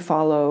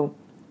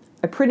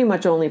pretty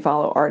much only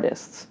follow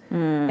artists.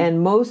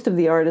 And most of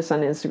the artists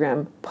on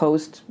Instagram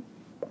post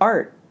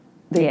art.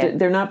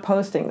 They're not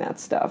posting that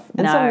stuff.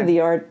 And some of the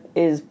art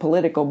is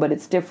political, but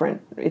it's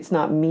different. It's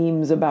not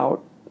memes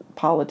about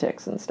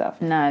politics and stuff.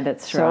 No,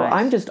 that's right. So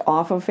I'm just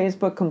off of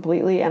Facebook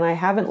completely, and I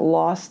haven't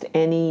lost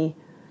any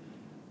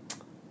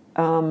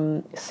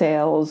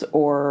sales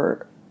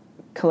or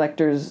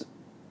collectors.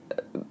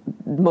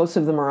 Most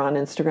of them are on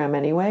Instagram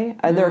anyway.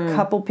 There are a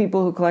couple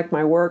people who collect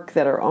my work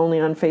that are only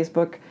on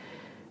Facebook,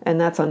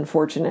 and that's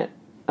unfortunate.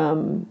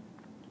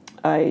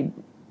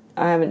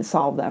 I haven't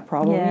solved that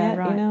problem yet,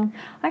 right.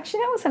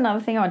 Actually, that was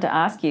another thing I wanted to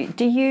ask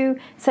you.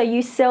 So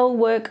you sell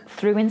work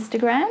through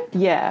Instagram?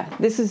 Yeah,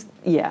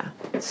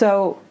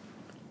 So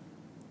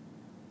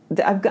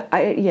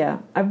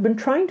I've been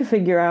trying to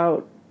figure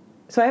out,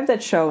 so I have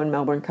that show in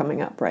Melbourne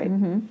coming up, right?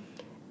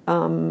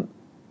 Mm-hmm.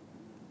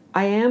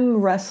 I am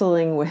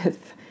wrestling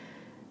with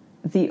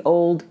the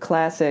old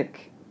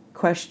classic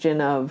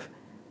question of,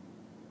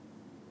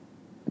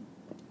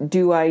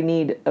 do I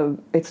need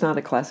it's not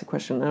a classic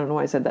question, I don't know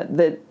why I said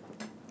that,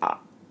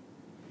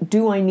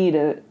 do I need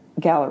a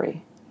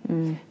gallery?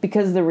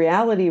 Because the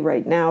reality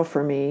right now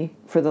for me,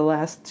 for the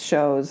last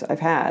shows I've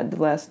had,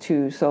 the last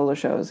 2 solo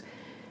shows,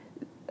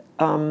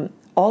 all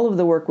of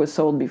the work was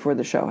sold before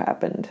the show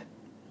happened.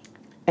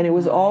 And it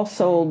was all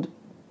sold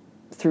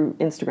through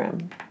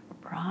Instagram.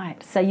 Right.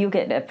 So you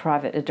get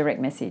a direct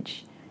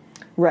message.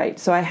 Right.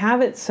 So I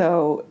have it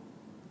so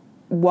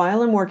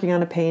while I'm working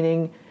on a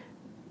painting,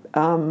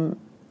 I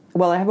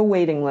have a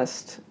waiting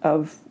list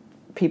of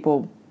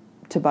people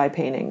to buy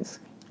paintings.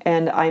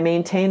 And I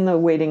maintain the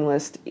waiting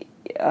list.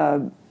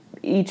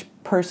 Each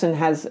person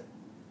has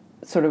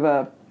sort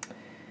of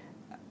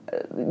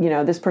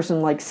this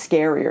person likes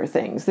scarier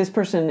things. This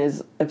person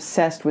is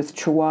obsessed with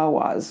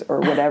chihuahuas or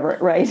whatever,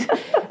 right?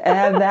 And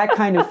I have that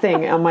kind of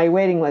thing on my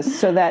waiting list,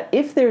 so that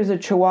if there's a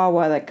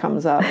chihuahua that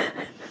comes up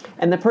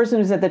and the person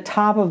who's at the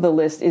top of the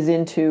list is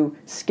into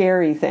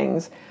scary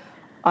things,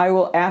 I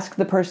will ask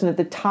the person at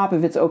the top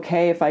if it's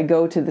okay if I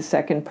go to the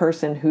second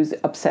person who's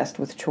obsessed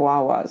with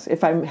chihuahuas,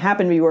 if I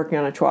happen to be working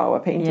on a chihuahua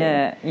painting.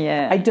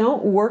 Yeah. I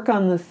don't work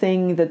on the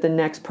thing that the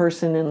next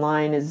person in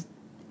line is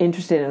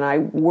interested in. I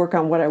work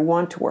on what I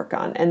want to work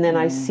on, and then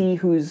I see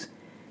who's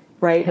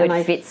right. Who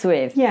it fits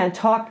with. Yeah, and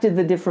talk to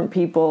the different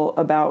people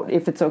about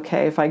if it's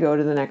okay if I go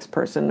to the next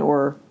person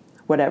or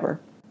whatever.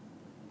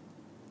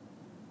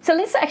 So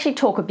let's actually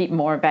talk a bit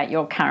more about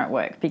your current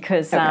work,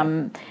 because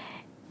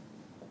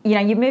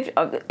you moved.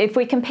 If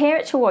we compare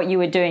it to what you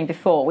were doing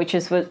before, which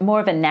was more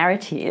of a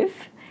narrative,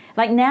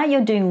 like now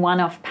you're doing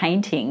one-off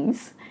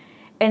paintings,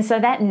 and so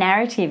that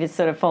narrative is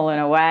sort of fallen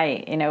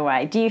away in a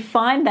way. Do you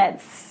find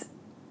that's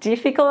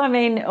difficult? I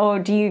mean, or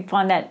do you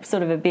find that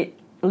sort of a bit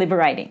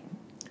liberating?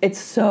 It's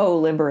so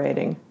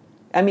liberating.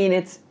 I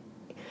mean,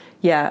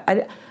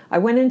 I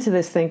went into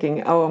this thinking,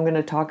 I'm going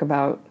to talk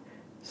about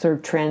sort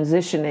of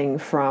transitioning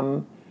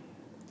from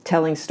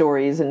telling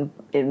stories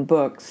in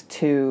books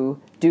to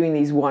doing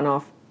these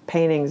one-off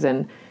paintings,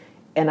 and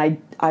I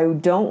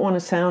don't want to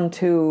sound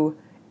too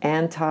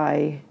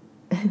anti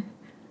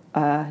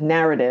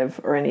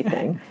narrative or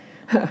anything,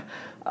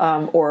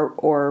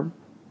 or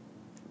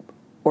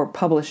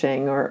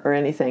publishing or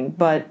anything,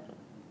 but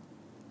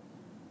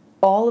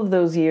all of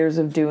those years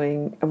of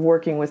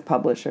working with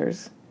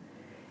publishers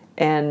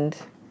and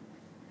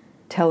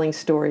telling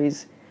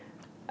stories,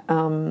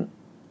 I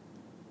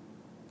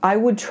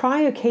would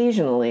try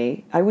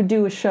occasionally. I would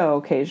do a show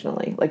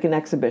occasionally, like an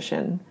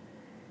exhibition,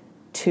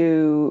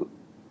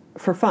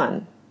 for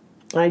fun.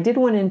 And I did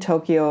one in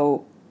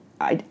Tokyo.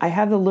 I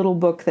have a little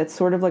book that's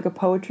sort of like a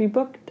poetry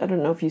book. I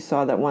don't know if you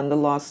saw that one, the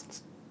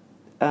Lost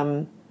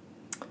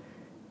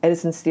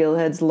Edison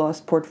Steelhead's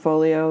Lost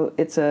Portfolio.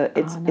 It's a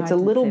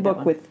little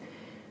book with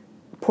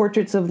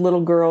portraits of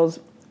little girls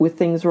with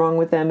things wrong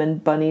with them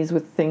and bunnies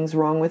with things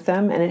wrong with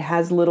them, and it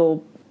has a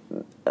little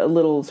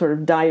sort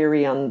of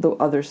diary on the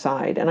other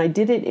side. And I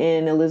did it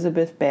in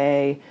Elizabeth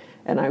Bay,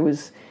 and I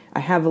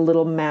have a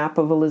little map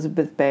of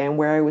Elizabeth Bay and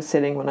where I was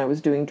sitting when I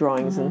was doing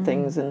drawings and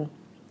things. And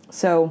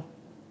so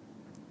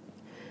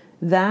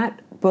that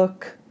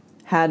book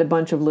had a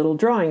bunch of little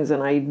drawings,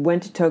 and I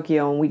went to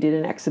Tokyo and we did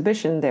an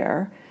exhibition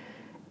there,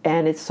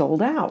 and it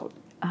sold out.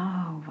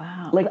 Oh,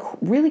 wow. Like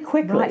really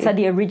quickly. Right, so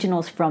the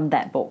originals from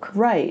that book.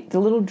 Right, the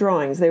little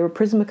drawings. They were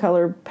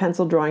Prismacolor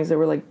pencil drawings. They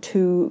were like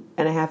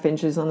 2.5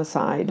 inches on the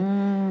side.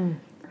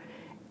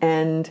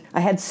 And I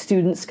had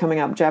students coming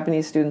up,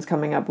 Japanese students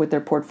coming up with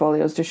their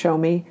portfolios to show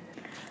me.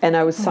 And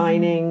I was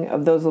signing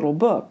of those little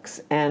books.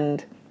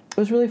 And it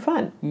was really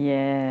fun.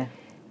 Yeah.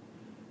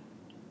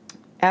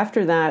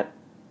 After that,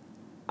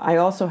 I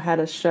also had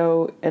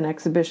an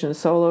exhibition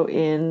solo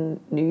in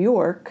New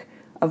York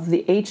of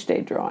the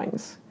H-Day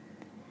drawings.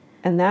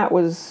 And that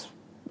was,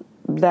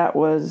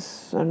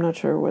 I'm not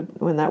sure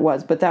when that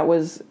was, but that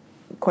was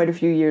quite a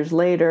few years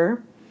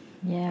later.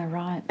 Yeah,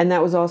 right. And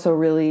that was also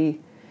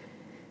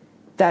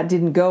that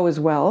didn't go as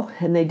well.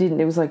 And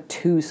it was like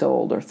 2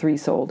 sold or 3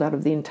 sold out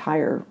of the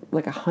entire,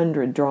 like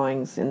 100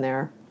 drawings in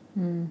there.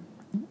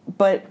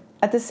 But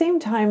at the same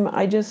time,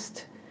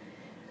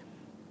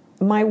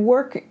 my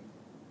work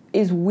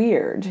is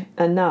weird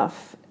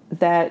enough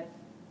that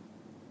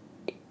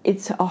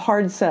it's a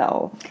hard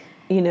sell.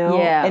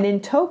 Yeah. And in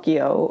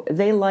Tokyo,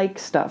 they like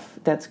stuff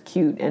that's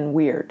cute and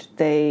weird.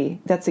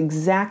 That's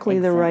exactly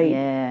the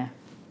right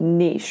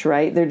niche,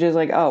 right? They're just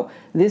like, oh,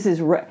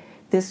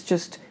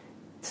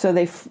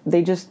 so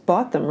they just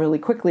bought them really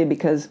quickly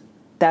because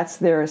that's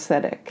their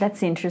aesthetic.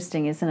 That's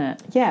interesting, isn't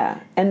it? Yeah.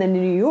 And then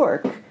in New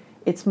York,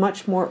 it's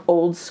much more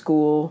old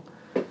school,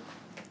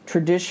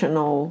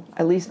 traditional,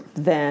 at least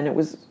then it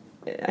was,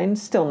 and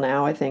still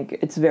now I think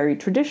it's very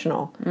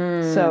traditional.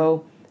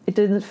 So it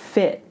didn't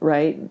fit,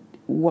 right?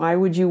 Why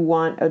would you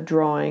want a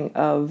drawing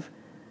of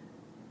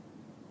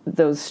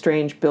those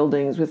strange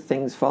buildings with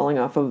things falling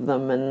off of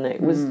them? And it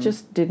was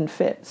just didn't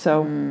fit.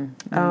 So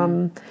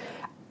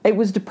it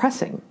was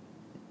depressing.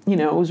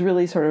 It was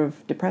really sort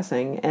of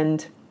depressing.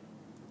 And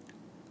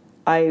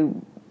I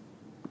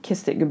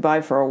kissed it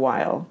goodbye for a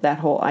while, that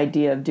whole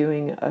idea of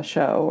doing a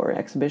show or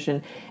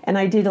exhibition. And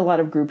I did a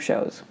lot of group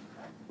shows.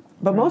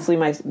 But mostly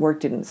my work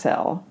didn't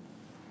sell.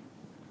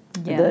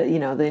 Yeah.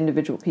 The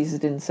individual pieces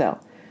didn't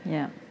sell.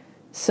 Yeah.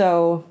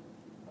 So,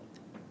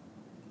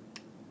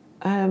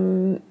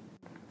 every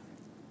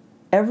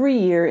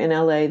year in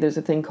LA, there's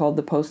a thing called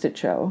the Post-it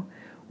Show,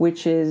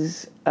 which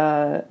is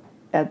a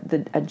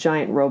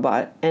giant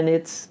robot, and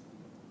it's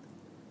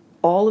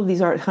all of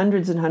these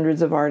hundreds and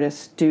hundreds of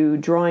artists do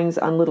drawings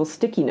on little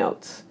sticky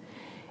notes,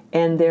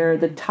 and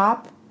the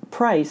top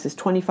price is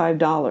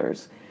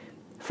 $25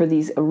 for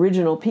these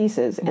original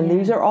pieces, and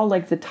these are all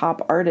like the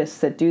top artists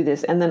that do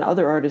this, and then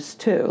other artists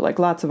too, like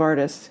lots of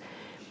artists.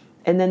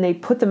 And then they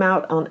put them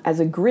out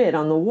as a grid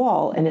on the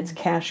wall, and it's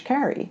cash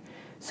carry.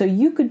 So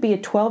you could be a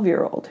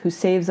 12-year-old who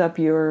saves up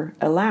your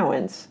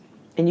allowance,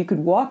 and you could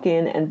walk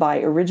in and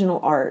buy original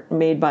art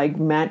made by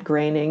Matt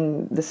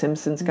Groening, the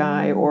Simpsons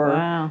guy,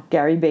 or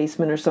Gary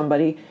Baseman or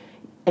somebody,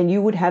 and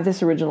you would have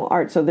this original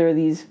art. So there are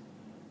these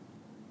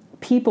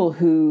people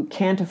who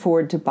can't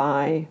afford to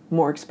buy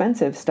more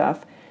expensive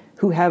stuff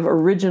who have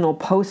original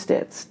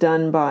Post-its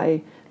done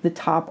by the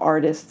top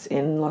artists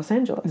in Los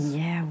Angeles.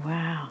 Yeah,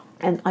 wow.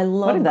 And I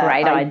love that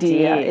great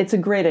idea. It's a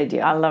great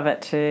idea. I love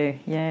it too.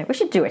 Yeah, we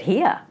should do it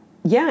here.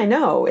 Yeah, I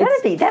know.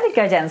 That'd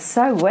go down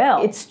so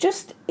well. It's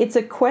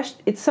a question.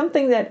 It's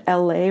something that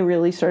LA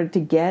really started to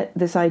get,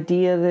 this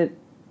idea that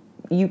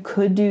you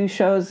could do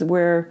shows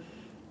where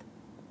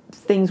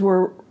things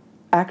were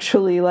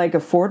actually like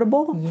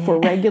affordable for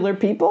regular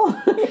people,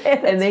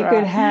 and they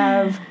could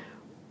have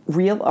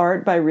real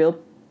art by real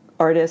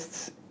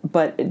artists,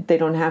 but they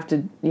don't have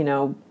to,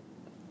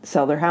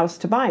 sell their house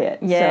to buy it.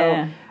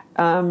 Yeah. So,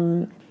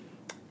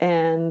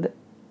 and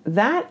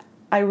that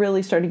I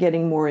really started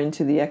getting more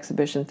into the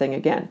exhibition thing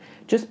again,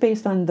 just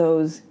based on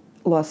those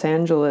Los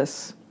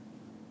Angeles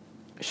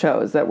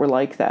shows that were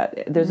like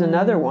that. There's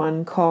another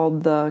one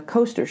called the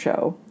Coaster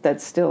Show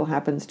that still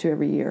happens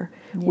every year,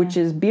 which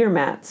is beer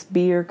mats,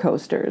 beer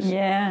coasters.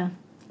 Yeah.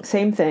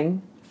 Same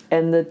thing.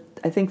 And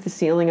I think the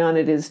ceiling on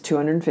it is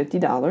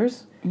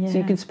 $250. Yeah. So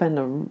you can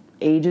spend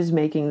ages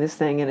making this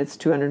thing, and it's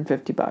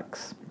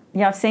 $250.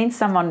 Yeah, I've seen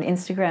some on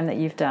Instagram that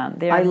you've done.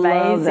 They're I amazing.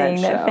 love that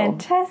show. They're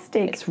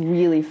fantastic. It's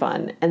really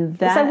fun. And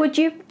that. So would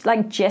you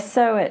like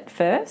gesso it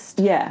first?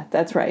 Yeah,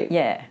 that's right.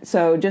 Yeah.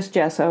 So just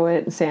gesso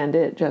it and sand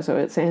it, gesso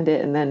it, sand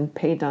it, and then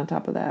paint on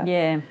top of that.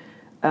 Yeah.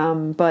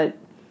 But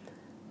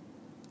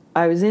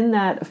I was in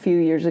that a few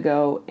years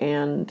ago,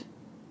 and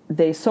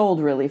they sold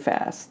really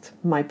fast,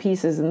 my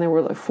pieces, and there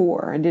were like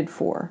 4. I did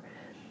 4.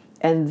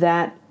 And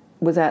that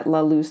was at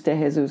La Luz de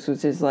Jesus,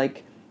 which is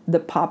like the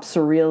pop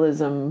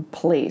surrealism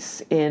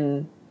place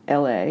in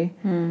L.A.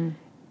 And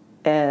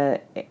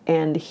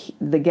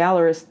the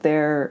gallerist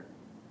there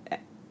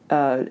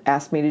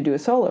asked me to do a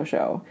solo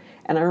show.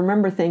 And I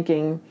remember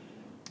thinking,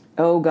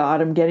 oh,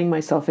 God, I'm getting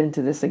myself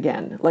into this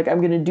again. Like, I'm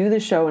going to do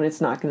this show and it's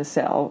not going to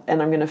sell,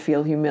 and I'm going to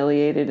feel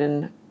humiliated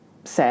and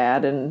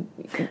sad, and,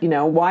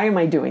 why am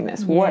I doing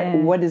this? Yeah.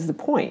 What is the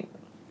point?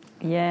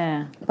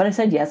 Yeah. But I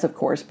said yes, of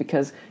course,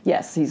 because,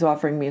 yes, he's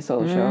offering me a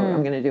solo show.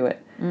 I'm going to do it.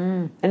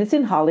 And it's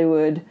in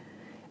Hollywood.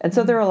 And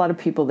so there are a lot of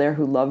people there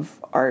who love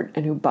art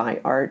and who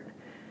buy art.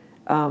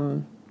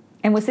 And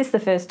was this the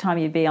first time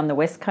you'd be on the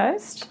West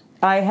Coast?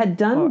 I had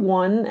done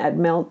one at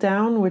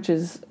Meltdown, which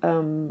is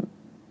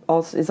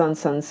also is on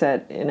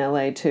Sunset in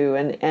LA too,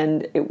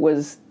 and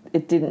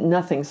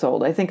nothing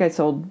sold. I think I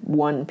sold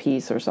 1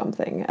 piece or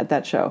something at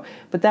that show.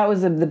 But that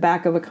was the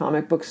back of a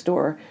comic book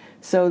store.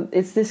 So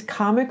it's this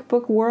comic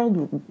book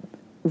world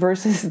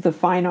versus the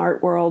fine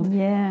art world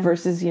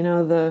versus,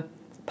 the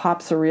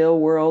pop surreal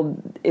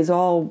world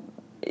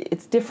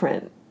it's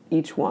different,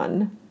 each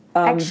one.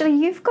 Actually,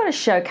 you've got a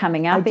show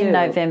coming up in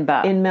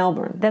November. In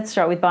Melbourne. That's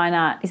right, with Bein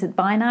Art. Is it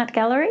Bein Art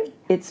Gallery?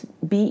 It's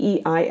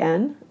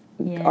BEIN,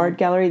 Art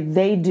Gallery.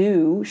 They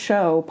do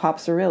show pop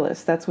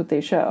surrealists. That's what they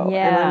show.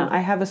 Yeah. And I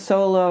have a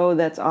solo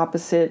that's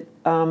opposite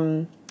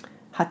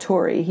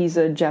Hattori. He's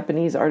a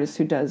Japanese artist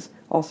who does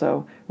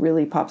also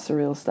really pop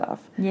surreal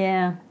stuff.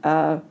 Yeah.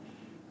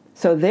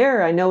 So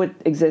there, I know it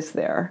exists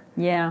there.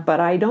 Yeah. But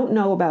I don't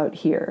know about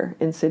here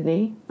in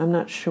Sydney. I'm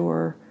not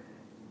sure.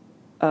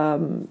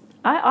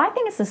 I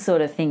think it's the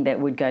sort of thing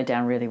that would go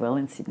down really well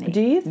in Sydney.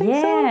 Do you think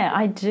so? Yeah,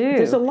 I do.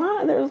 There's a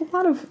lot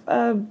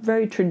of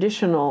very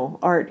traditional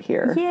art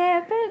here.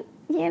 Yeah, but,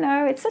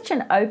 it's such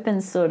an open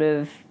sort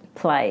of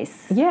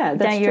place. Yeah,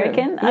 that's Don't you true.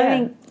 reckon? Yeah. I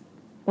mean,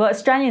 well,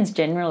 Australians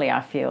generally,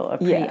 I feel, are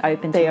pretty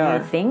open to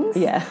new things.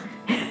 Yeah,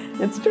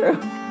 it's true.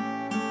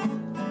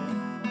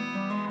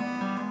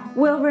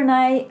 Well,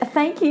 Renee,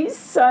 thank you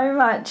so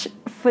much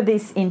for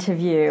this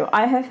interview.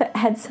 I have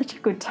had such a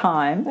good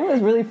time. That was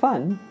really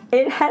fun.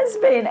 It has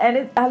been,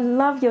 and I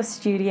love your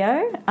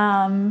studio,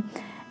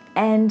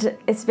 and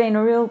it's been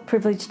a real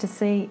privilege to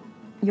see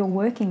your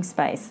working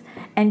space.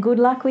 And good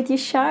luck with your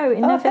show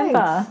in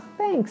November.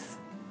 Thanks.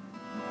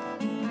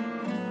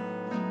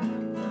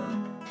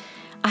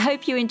 I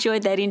hope you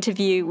enjoyed that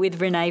interview with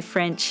Renee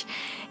French.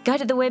 Go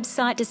to the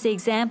website to see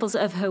examples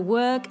of her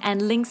work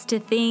and links to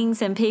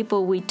things and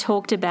people we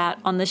talked about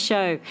on the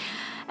show.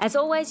 As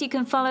always, you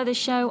can follow the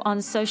show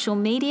on social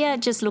media.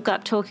 Just look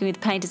up Talking with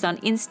Painters on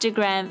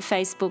Instagram,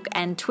 Facebook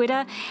and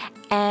Twitter.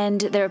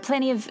 And there are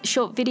plenty of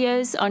short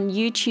videos on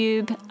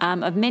YouTube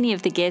of many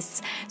of the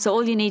guests. So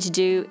all you need to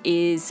do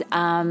is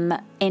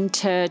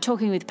enter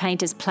Talking with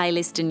Painters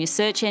playlist in your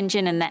search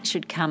engine, and that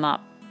should come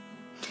up.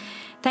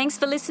 Thanks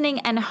for listening,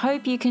 and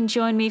hope you can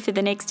join me for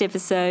the next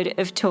episode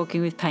of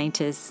Talking with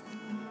Painters.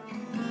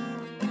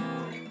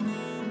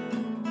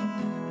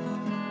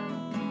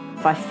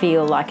 If I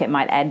feel like it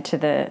might add to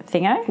the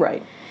thingo.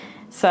 Right.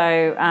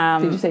 So...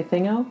 did you say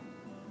thingo?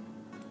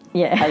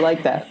 Yeah. I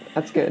like that.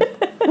 That's good.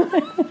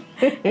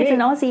 It's an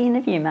Aussie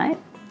interview, mate.